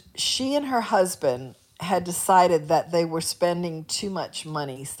 And she and her husband had decided that they were spending too much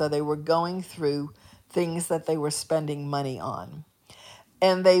money, so they were going through things that they were spending money on.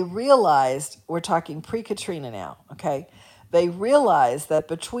 And they realized, we're talking pre-Katrina now, okay? They realized that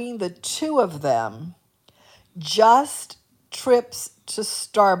between the two of them, just trips to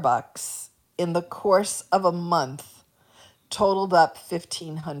Starbucks in the course of a month totaled up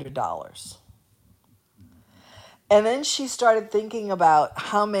 $1,500. And then she started thinking about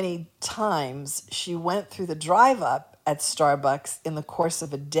how many times she went through the drive-up at Starbucks in the course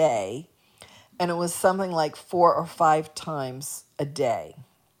of a day, and it was something like 4 or 5 times a day.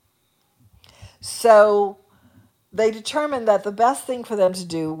 So they determined that the best thing for them to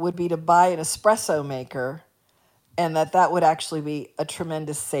do would be to buy an espresso maker, and that would actually be a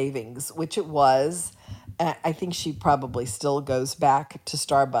tremendous savings, which it was. I think she probably still goes back to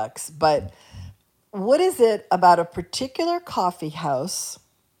Starbucks. But what is it about a particular coffee house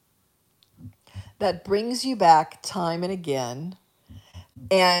that brings you back time and again?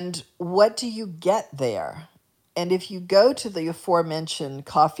 And what do you get there? And if you go to the aforementioned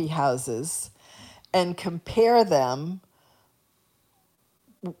coffee houses and compare them,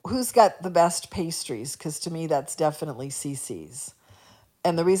 who's got the best pastries? Because to me, that's definitely CC's.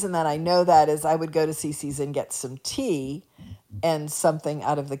 And the reason that I know that is I would go to CC's and get some tea and something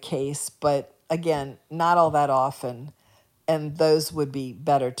out of the case, but again, not all that often, and those would be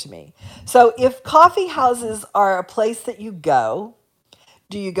better to me. So if coffee houses are a place that you go,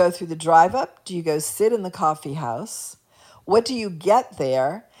 do you go through the drive-up? Do you go sit in the coffee house? What do you get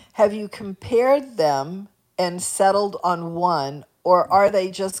there? Have you compared them and settled on one, or are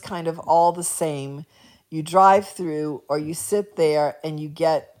they just kind of all the same? You drive through or you sit there and you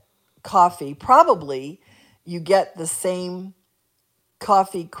get coffee. Probably you get the same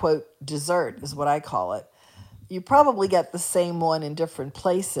coffee, quote, dessert is what I call it. You probably get the same one in different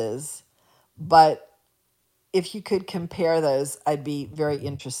places, but if you could compare those, I'd be very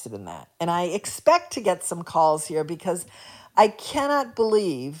interested in that. And I expect to get some calls here because I cannot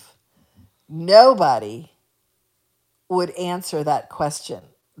believe nobody would answer that question.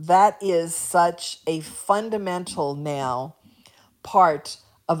 That is such a fundamental now part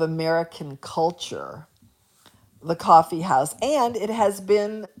of American culture, the coffee house, and it has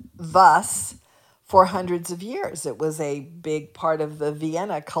been thus for hundreds of years. It was a big part of the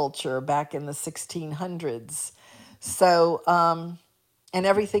Vienna culture back in the 1600s. So, and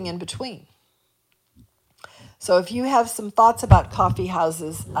everything in between. So if you have some thoughts about coffee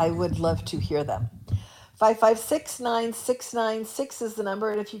houses, I would love to hear them. 556-9696 is the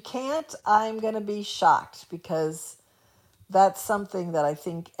number. And if you can't, I'm going to be shocked, because that's something that I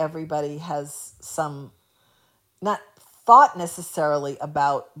think everybody has some, not thought necessarily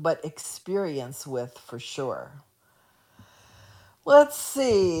about, but experience with for sure. Let's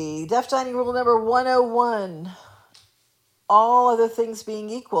see. Deaf Dining Rule number 101. All other things being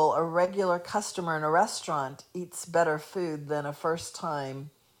equal, a regular customer in a restaurant eats better food than a first-timer,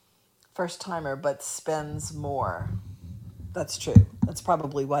 but spends more. That's true. That's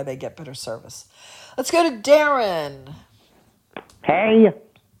probably why they get better service. Let's go to Darren. Hey.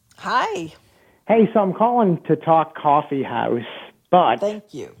 Hi. Hey, so I'm calling to talk coffee house, but...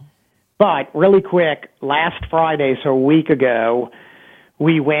 Thank you. But, really quick, last Friday, so a week ago,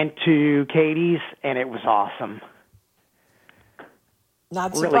 we went to Katie's, and it was awesome.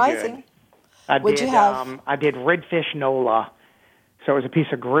 Not really surprising. Good. What'd you have? I did redfish Nola. So it was a piece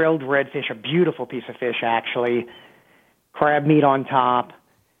of grilled redfish, a beautiful piece of fish, actually. Crab meat on top.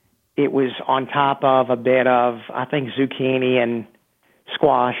 It was on top of a bit of, I think, zucchini and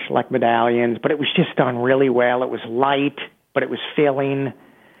squash, like medallions. But it was just done really well. It was light, but it was filling.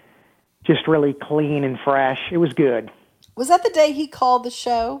 Just really clean and fresh. It was good. Was that the day he called the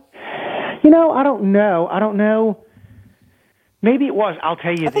show? I don't know. Maybe it was. I'll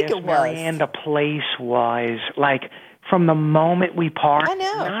tell you this, Marianne, the place was, like, from the moment we parked,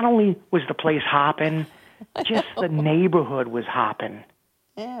 not only was the place hopping, just the neighborhood was hopping.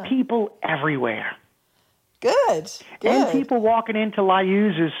 Yeah. People everywhere. Good. And people walking into La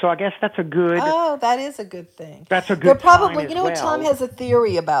Yuza's, so I guess that's a good... Oh, that is a good thing. That's a good They're probably, sign as you know what, well. Tom has a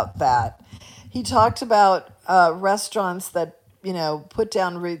theory about that. He talked about restaurants that, put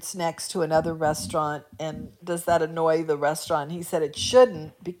down roots next to another restaurant, and does that annoy the restaurant? He said it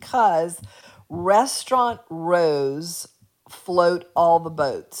shouldn't, because restaurant rows float all the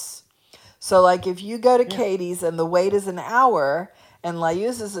boats. So, like, if you go to Katie's and the wait is an hour, and La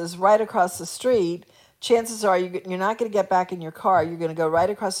Yuza's is right across the street, chances are you're not going to get back in your car. You're going to go right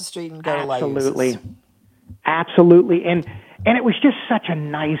across the street and go to La Yuza's. Absolutely. And it was just such a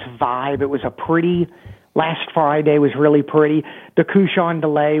nice vibe. It was last Friday was really pretty. The Couchon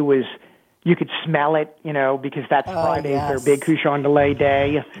Delay was, you could smell it, because that's Friday's their big Couchon Delay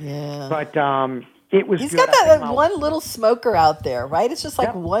day. Yeah. But it was He's good. got that one little smoker out there, right? It's just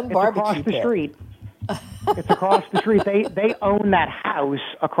like one barbecue across the pit. street. It's across the street. They own that house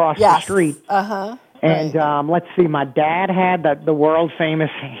across the street. Uh-huh. And let's see, my dad had the world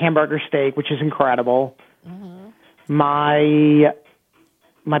famous hamburger steak, which is incredible. Mm-hmm. My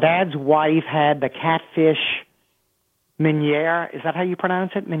dad's wife had the catfish meuniere. Is that how you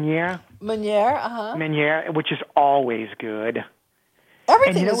pronounce it? Meuniere? Meuniere, uh-huh. Meuniere, which is always good.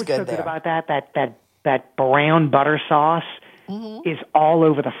 Everything is is good so there. Good about that brown butter sauce is all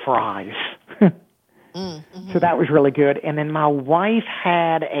over the fries. So that was really good. And then my wife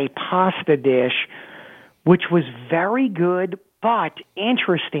had a pasta dish, which was very good, but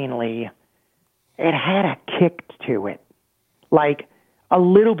interestingly, it had a kick to it. Like a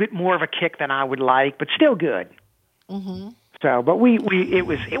little bit more of a kick than I would like, but still good. Mm-hmm. So, but it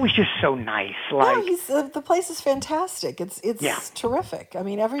was just so nice. Like, no, the place is fantastic. It's terrific. I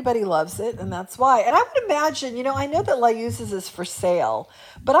mean, everybody loves it, and that's why. And I would imagine, I know that La Yuza's is for sale,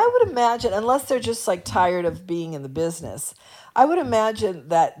 but I would imagine, unless they're just like tired of being in the business, I would imagine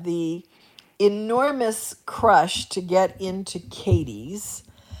that the enormous crush to get into Katie's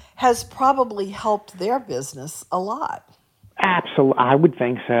has probably helped their business a lot. Absolutely, I would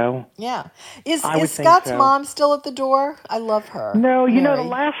think so. Yeah. Is Scott's mom still at the door? I love her. No, Mary. the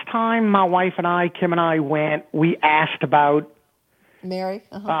last time my wife and Kim and I went, we asked about Mary,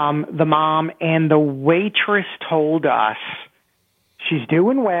 uh-huh. The mom, and the waitress told us she's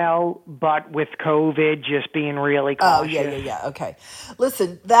doing well, but with COVID, just being really cautious. Oh, yeah. Okay.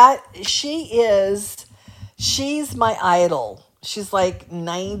 Listen, she's my idol. She's like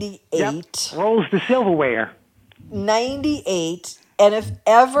 98. Yep. Rolls the silverware. 98, and if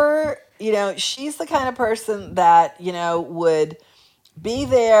ever, she's the kind of person that, would be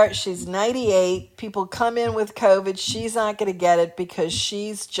there. She's 98. People come in with COVID. She's not going to get it because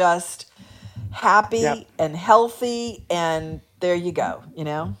she's just happy and healthy, and there you go,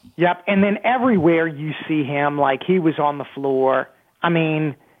 Yep, and then everywhere you see him, like he was on the floor. I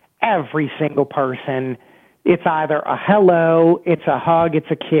mean, every single person, it's either a hello, it's a hug, it's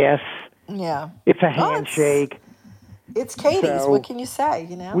a kiss. Yeah. It's a handshake. It's Katie's. What can you say?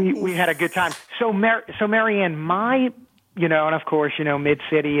 We had a good time. So Marianne, and of course,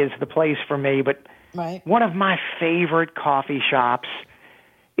 Mid-City is the place for me. But one of my favorite coffee shops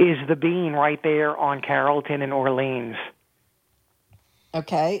is the Bean right there on Carrollton in Orleans.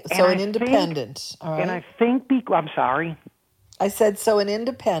 Okay, so And an I independent. All right. And I think, I'm sorry. I said so an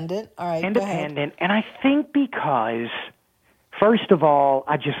independent. All right, Independent. And I think because, first of all,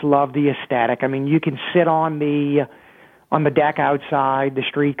 I just love the aesthetic. I mean, you can sit on the deck outside, the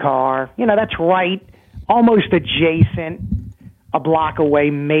streetcar. You know, that's right, almost adjacent, a block away,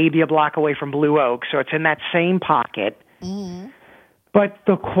 maybe a block away from Blue Oak. So it's in that same pocket. Mm-hmm. But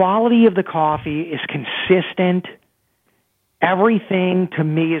the quality of the coffee is consistent. Everything to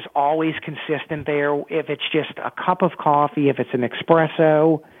me is always consistent there. If it's just a cup of coffee, if it's an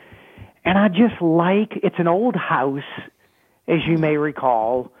espresso. And I just like, it's an old house, as you may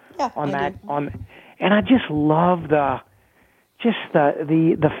recall, and I just love the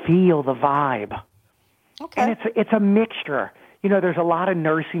feel, the vibe. Okay. And it's a mixture. You know, there's a lot of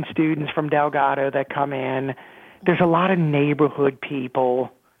nursing students from Delgado that come in. There's a lot of neighborhood people.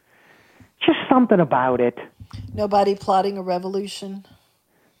 Just something about it. Nobody plotting a revolution?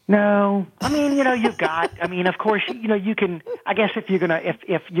 No. I mean, you know, of course, you know, you can, I guess if you're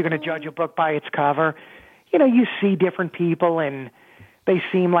gonna judge a book by its cover, you know, you see different people and they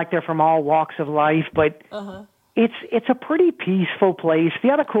seem like they're from all walks of life, but it's a pretty peaceful place. The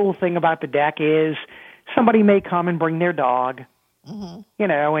other cool thing about the deck is somebody may come and bring their dog, you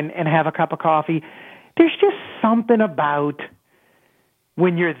know, and have a cup of coffee. There's just something about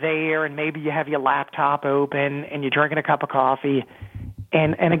when you're there and maybe you have your laptop open and you're drinking a cup of coffee.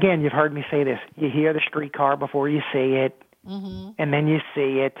 And again, you've heard me say this. You hear the streetcar before you see it, and then you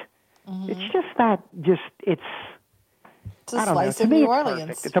see it. It's just it's a slice of New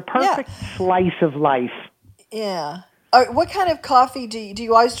Orleans. It's a perfect slice of life. Yeah. What kind of coffee do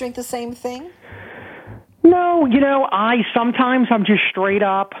you always drink the same thing? No, you know, sometimes I'm just straight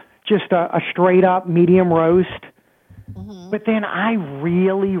up, a straight up medium roast. But then I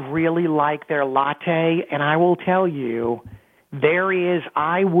really, really like their latte, and I will tell you,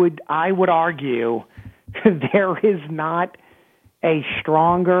 I would argue, there is not a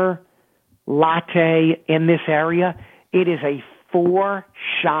stronger latte in this area. It is a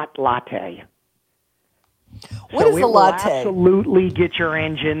 4-shot latte. What is a latte? Absolutely get your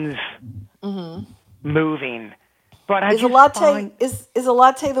engines moving. But is a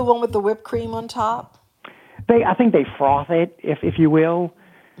latte the one with the whipped cream on top? I think they froth it, if you will.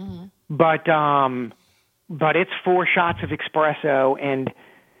 But it's 4 shots of espresso, and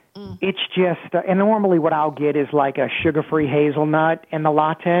it's just. And normally, what I'll get is like a sugar-free hazelnut in the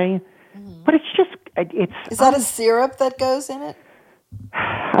latte. But it's just. Is that a syrup that goes in it?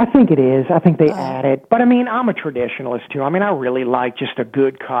 I think it is. I think they add it. But I mean, I'm a traditionalist too. I mean, I really like just a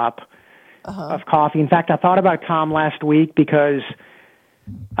good cup of coffee. In fact, I thought about Tom last week because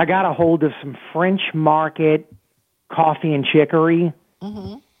I got a hold of some French Market coffee and chicory,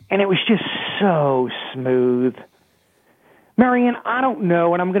 and it was just so smooth. Marianne, I don't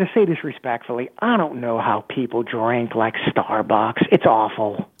know, and I'm going to say this respectfully, I don't know how people drink like Starbucks. It's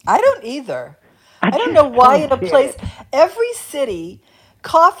awful. I don't either. I don't know why in a place, every city,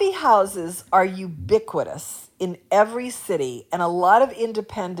 coffee houses are ubiquitous in every city, and a lot of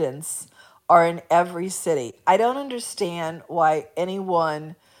independents are in every city. I don't understand why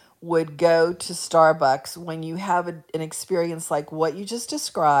anyone would go to Starbucks when you have an experience like what you just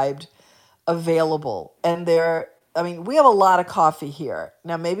described available. And we have a lot of coffee here.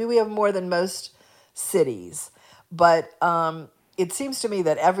 Now, maybe we have more than most cities, but it seems to me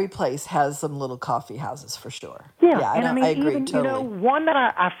that every place has some little coffee houses for sure. Yeah, I agree even, totally. You know, one that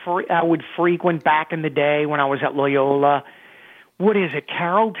I would frequent back in the day when I was at Loyola. What is it,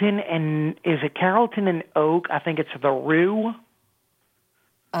 Carrollton and Oak? I think it's the Rue.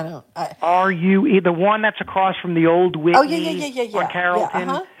 R-U-E, the one that's across from the old Whitney on Carrollton.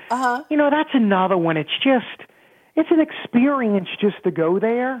 Yeah, You know, that's another one. It's an experience just to go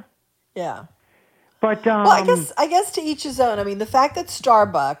there. Yeah. But well, I guess to each his own. I mean, the fact that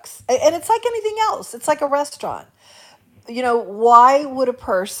Starbucks, and it's like anything else, it's like a restaurant. You know, why would a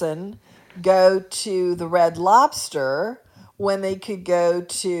person go to the Red Lobster when they could go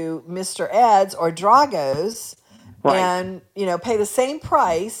to Mr. Ed's or Drago's and, you know, pay the same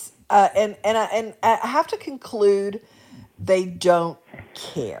price? And I have to conclude they don't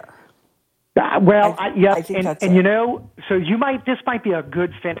care. I think that's you know, so this might be a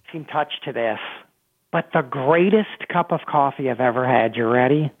good finishing touch to this. But the greatest cup of coffee I've ever had, you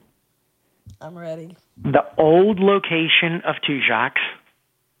ready? I'm ready. The old location of Tujague's.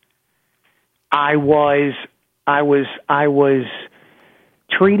 I was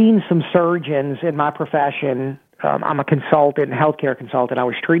treating some surgeons in my profession. I'm a consultant, healthcare consultant. I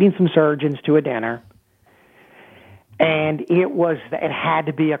was treating some surgeons to a dinner. And it had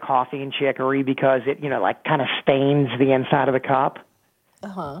to be a coffee and chicory because it, you know, like kind of stains the inside of the cup.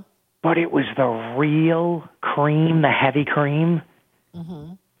 Uh-huh. but it was the real cream, the heavy cream.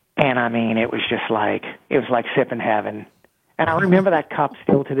 Mm-hmm. And I mean, it was like sipping heaven. And I remember that cup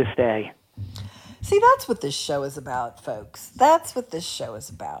still to this day. See, that's what this show is about, folks. That's what this show is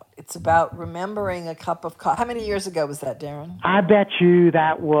about. It's about remembering a cup of coffee. How many years ago was that, Darren? I bet you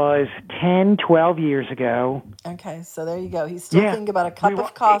that was 10, 12 years ago. Okay, so there you go. He's still thinking about a cup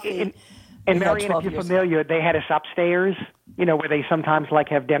of coffee. And Marianne, if you're familiar, they had us upstairs, where they sometimes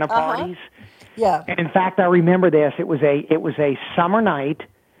have dinner parties. Yeah. And in fact, I remember this. It was a summer night.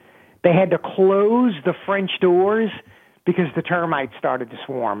 They had to close the French doors because the termites started to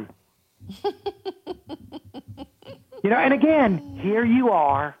swarm. And again, here you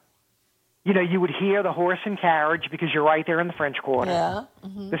are. You would hear the horse and carriage because you're right there in the French Quarter. Yeah.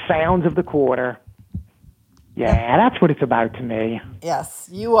 Mm-hmm. The sounds of the quarter. Yeah, that's what it's about to me. Yes,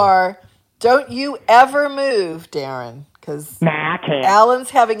 you are. Don't you ever move, Darren, because I can't.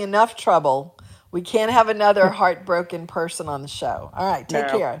 Alan's having enough trouble. We can't have another heartbroken person on the show. All right, take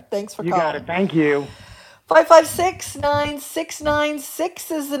care. Thanks for calling. You got it. Thank you.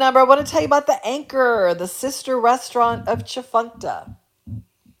 556-9696 is the number. I want to tell you about the Anchor, the sister restaurant of Chifuncta.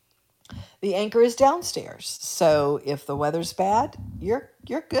 The Anchor is downstairs, so if the weather's bad, you're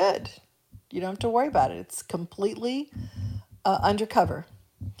good. You don't have to worry about it. It's completely undercover.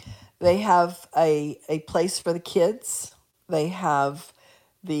 They have a place for the kids. They have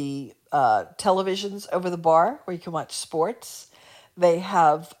the televisions over the bar where you can watch sports. They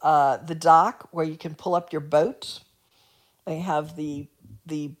have the dock where you can pull up your boat. They have the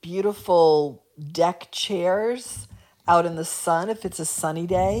beautiful deck chairs out in the sun if it's a sunny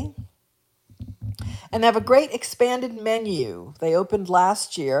day. And they have a great expanded menu. They opened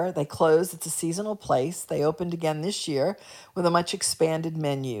last year. They closed. It's a seasonal place. They opened again this year with a much expanded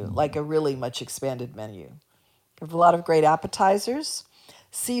menu, like a really much expanded menu. They have a lot of great appetizers,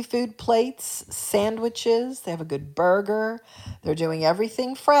 seafood plates, sandwiches. They have a good burger. They're doing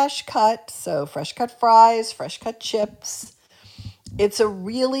everything fresh cut, so fresh cut fries, fresh cut chips. It's a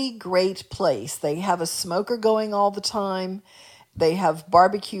really great place. They have a smoker going all the time. They have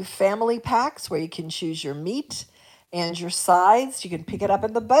barbecue family packs where you can choose your meat and your sides. You can pick it up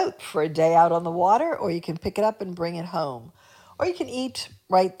in the boat for a day out on the water, or you can pick it up and bring it home. Or you can eat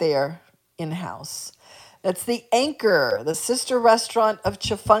right there in-house. That's the Anchor, the sister restaurant of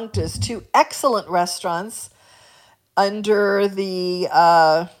Chifuncta's. Two excellent restaurants under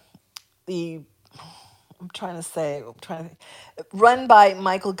run by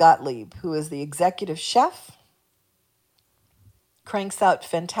Michael Gottlieb, who is the executive chef. Cranks out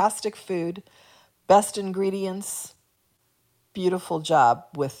fantastic food, best ingredients, beautiful job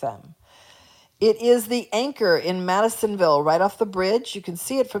with them. It is the Anchor in Madisonville, right off the bridge. You can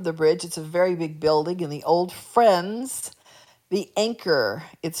see it from the bridge. It's a very big building in the old Friends. The Anchor.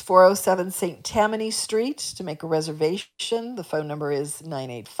 It's 407 St. Tammany Street. To make a reservation, the phone number is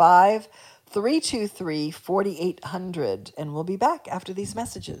 985-323-4800. And we'll be back after these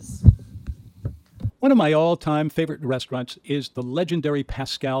messages. One of my all-time favorite restaurants is the legendary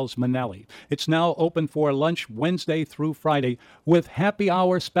Pascal's Manali. It's now open for lunch Wednesday through Friday with happy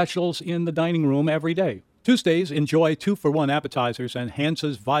hour specials in the dining room every day. Tuesdays, enjoy 2-for-1 appetizers and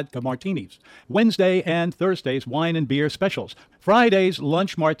Hansa's vodka martinis. Wednesday and Thursdays, wine and beer specials. Fridays,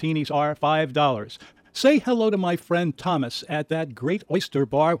 lunch martinis are $5. Say hello to my friend Thomas at that great oyster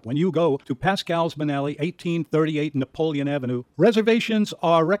bar when you go to Pascal's Manali, 1838 Napoleon Avenue. Reservations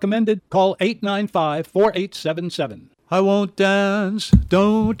are recommended. Call 895-4877. I won't dance,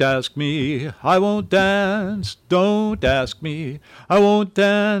 don't ask me. I won't dance, don't ask me. I won't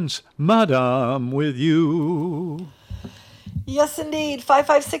dance, madame, with you. Yes, indeed.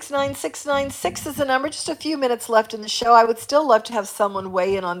 556-9696 is the number. Just a few minutes left in the show. I would still love to have someone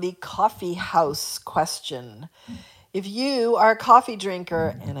weigh in on the coffee house question. If you are a coffee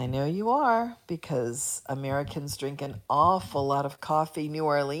drinker, and I know you are because Americans drink an awful lot of coffee, New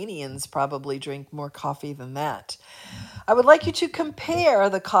Orleanians probably drink more coffee than that. I would like you to compare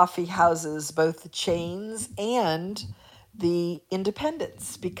the coffee houses, both the chains and the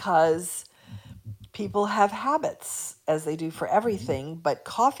independents, because people have habits, as they do for everything, but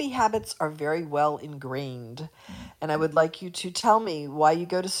coffee habits are very well ingrained. And I would like you to tell me why you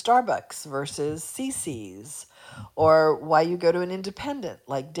go to Starbucks versus CC's, or why you go to an independent,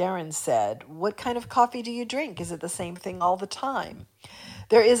 like Darren said. What kind of coffee do you drink? Is it the same thing all the time?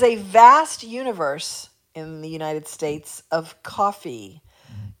 There is a vast universe in the United States of coffee,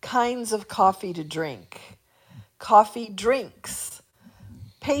 kinds of coffee to drink, coffee drinks,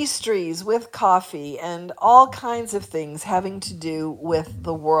 pastries with coffee, and all kinds of things having to do with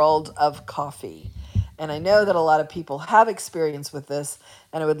the world of coffee. And I know that a lot of people have experience with this,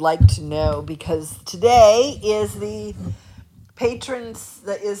 and I would like to know, because today is the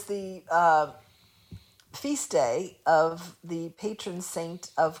feast day of the patron saint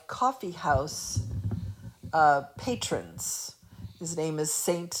of coffee house patrons. His name is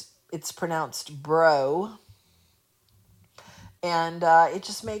Saint, it's pronounced Bro. And it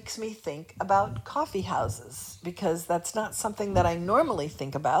just makes me think about coffee houses, because that's not something that I normally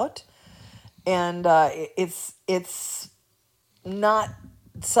think about. And it's not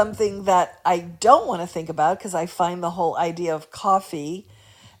something that I don't want to think about, because I find the whole idea of coffee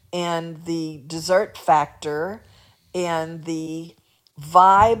and the dessert factor and the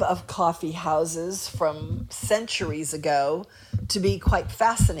vibe of coffee houses from centuries ago to be quite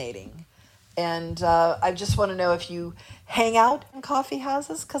fascinating. And I just want to know if you hang out in coffee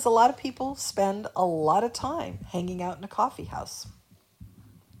houses, because a lot of people spend a lot of time hanging out in a coffee house.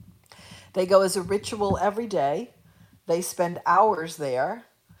 They go as a ritual every day. They spend hours there.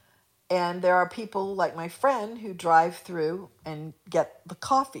 And there are people like my friend who drive through and get the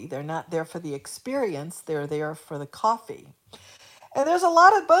coffee. They're not there for the experience. They're there for the coffee. And there's a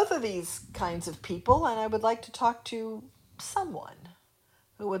lot of both of these kinds of people. And I would like to talk to someone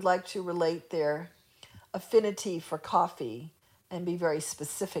who would like to relate their affinity for coffee and be very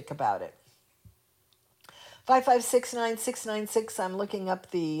specific about it. 5569696. I'm looking up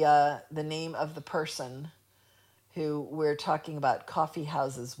the name of the person who we're talking about coffee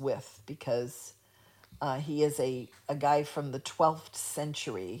houses with, because he is a guy from the 12th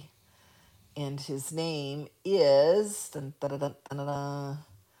century, and his name is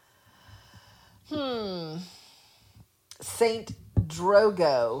Saint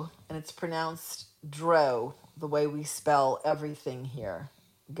Drogo, and it's pronounced Dro, the way we spell everything here,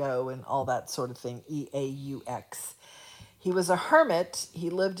 go and all that sort of thing, E-A-U-X. He was a hermit. He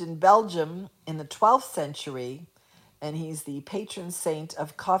lived in Belgium in the 12th century, and he's the patron saint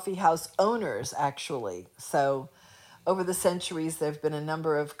of coffee house owners, actually. So over the centuries, there have been a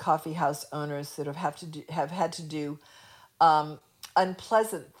number of coffee house owners that have had to do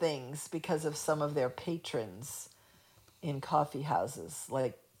unpleasant things because of some of their patrons in coffee houses,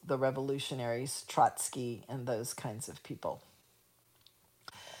 like the revolutionaries, Trotsky, and those kinds of people.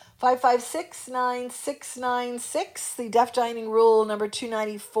 5569696, the Deaf Dining Rule number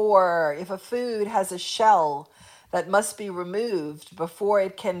 294. If a food has a shell that must be removed before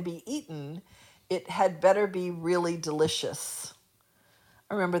it can be eaten, it had better be really delicious.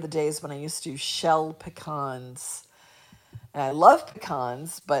 I remember the days when I used to shell pecans. And I love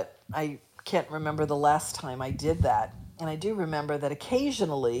pecans, but I can't remember the last time I did that. And I do remember that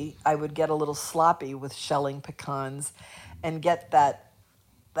occasionally I would get a little sloppy with shelling pecans and get that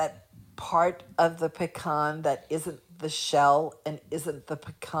part of the pecan that isn't the shell and isn't the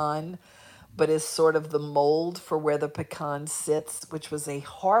pecan, but is sort of the mold for where the pecan sits, which was a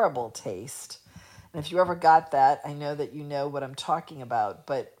horrible taste. And if you ever got that, I know that you know what I'm talking about,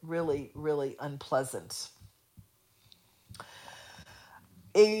 but really, really unpleasant.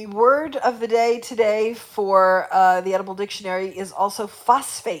 A word of the day today for the Edible Dictionary is also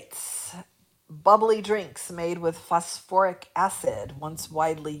phosphates. Bubbly drinks made with phosphoric acid, once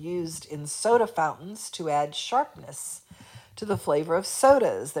widely used in soda fountains to add sharpness to the flavor of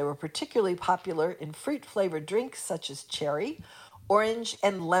sodas. They were particularly popular in fruit-flavored drinks such as cherry, orange,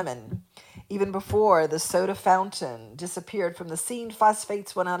 and lemon. Even before the soda fountain disappeared from the scene,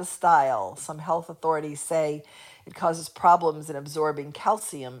 phosphates went out of style. Some health authorities say it causes problems in absorbing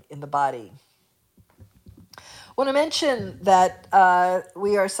calcium in the body. I want to mention that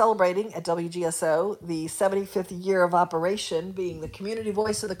we are celebrating at WGSO the 75th year of operation, being the community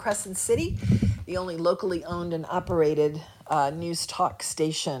voice of the Crescent City, the only locally owned and operated news talk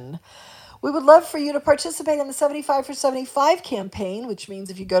station. We would love for you to participate in the 75 for 75 campaign, which means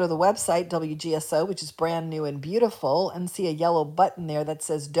if you go to the website, WGSO, which is brand new and beautiful, and see a yellow button there that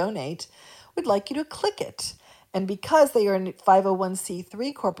says donate, we'd like you to click it. And because they are a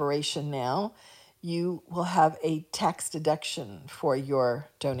 501c3 corporation now, you will have a tax deduction for your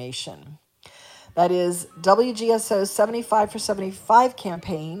donation. That is WGSO's 75 for 75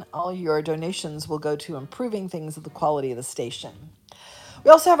 campaign. All your donations will go to improving things of the quality of the station. We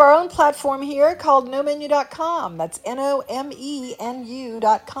also have our own platform here called nomenu.com. That's nomenu.com.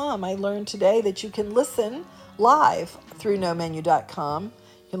 I learned today that you can listen live through nomenu.com. You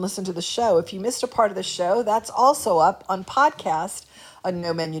can listen to the show. If you missed a part of the show, that's also up on podcast on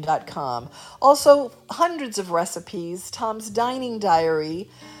nomenu.com. Also, hundreds of recipes, Tom's Dining Diary,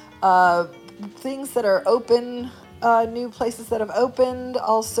 things that are open, new places that have opened,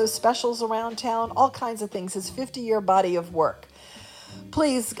 also specials around town, all kinds of things. His 50-year body of work.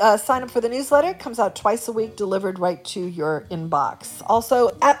 Please sign up for the newsletter. It comes out twice a week, delivered right to your inbox.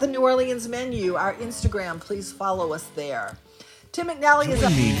 Also, at the New Orleans Menu, our Instagram, please follow us there. Tim McNally is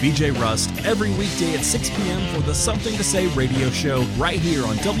Join me, BJ Rust, every weekday at 6 p.m. for the Something to Say radio show right here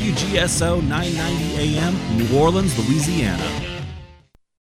on WGSO 990 AM, New Orleans, Louisiana.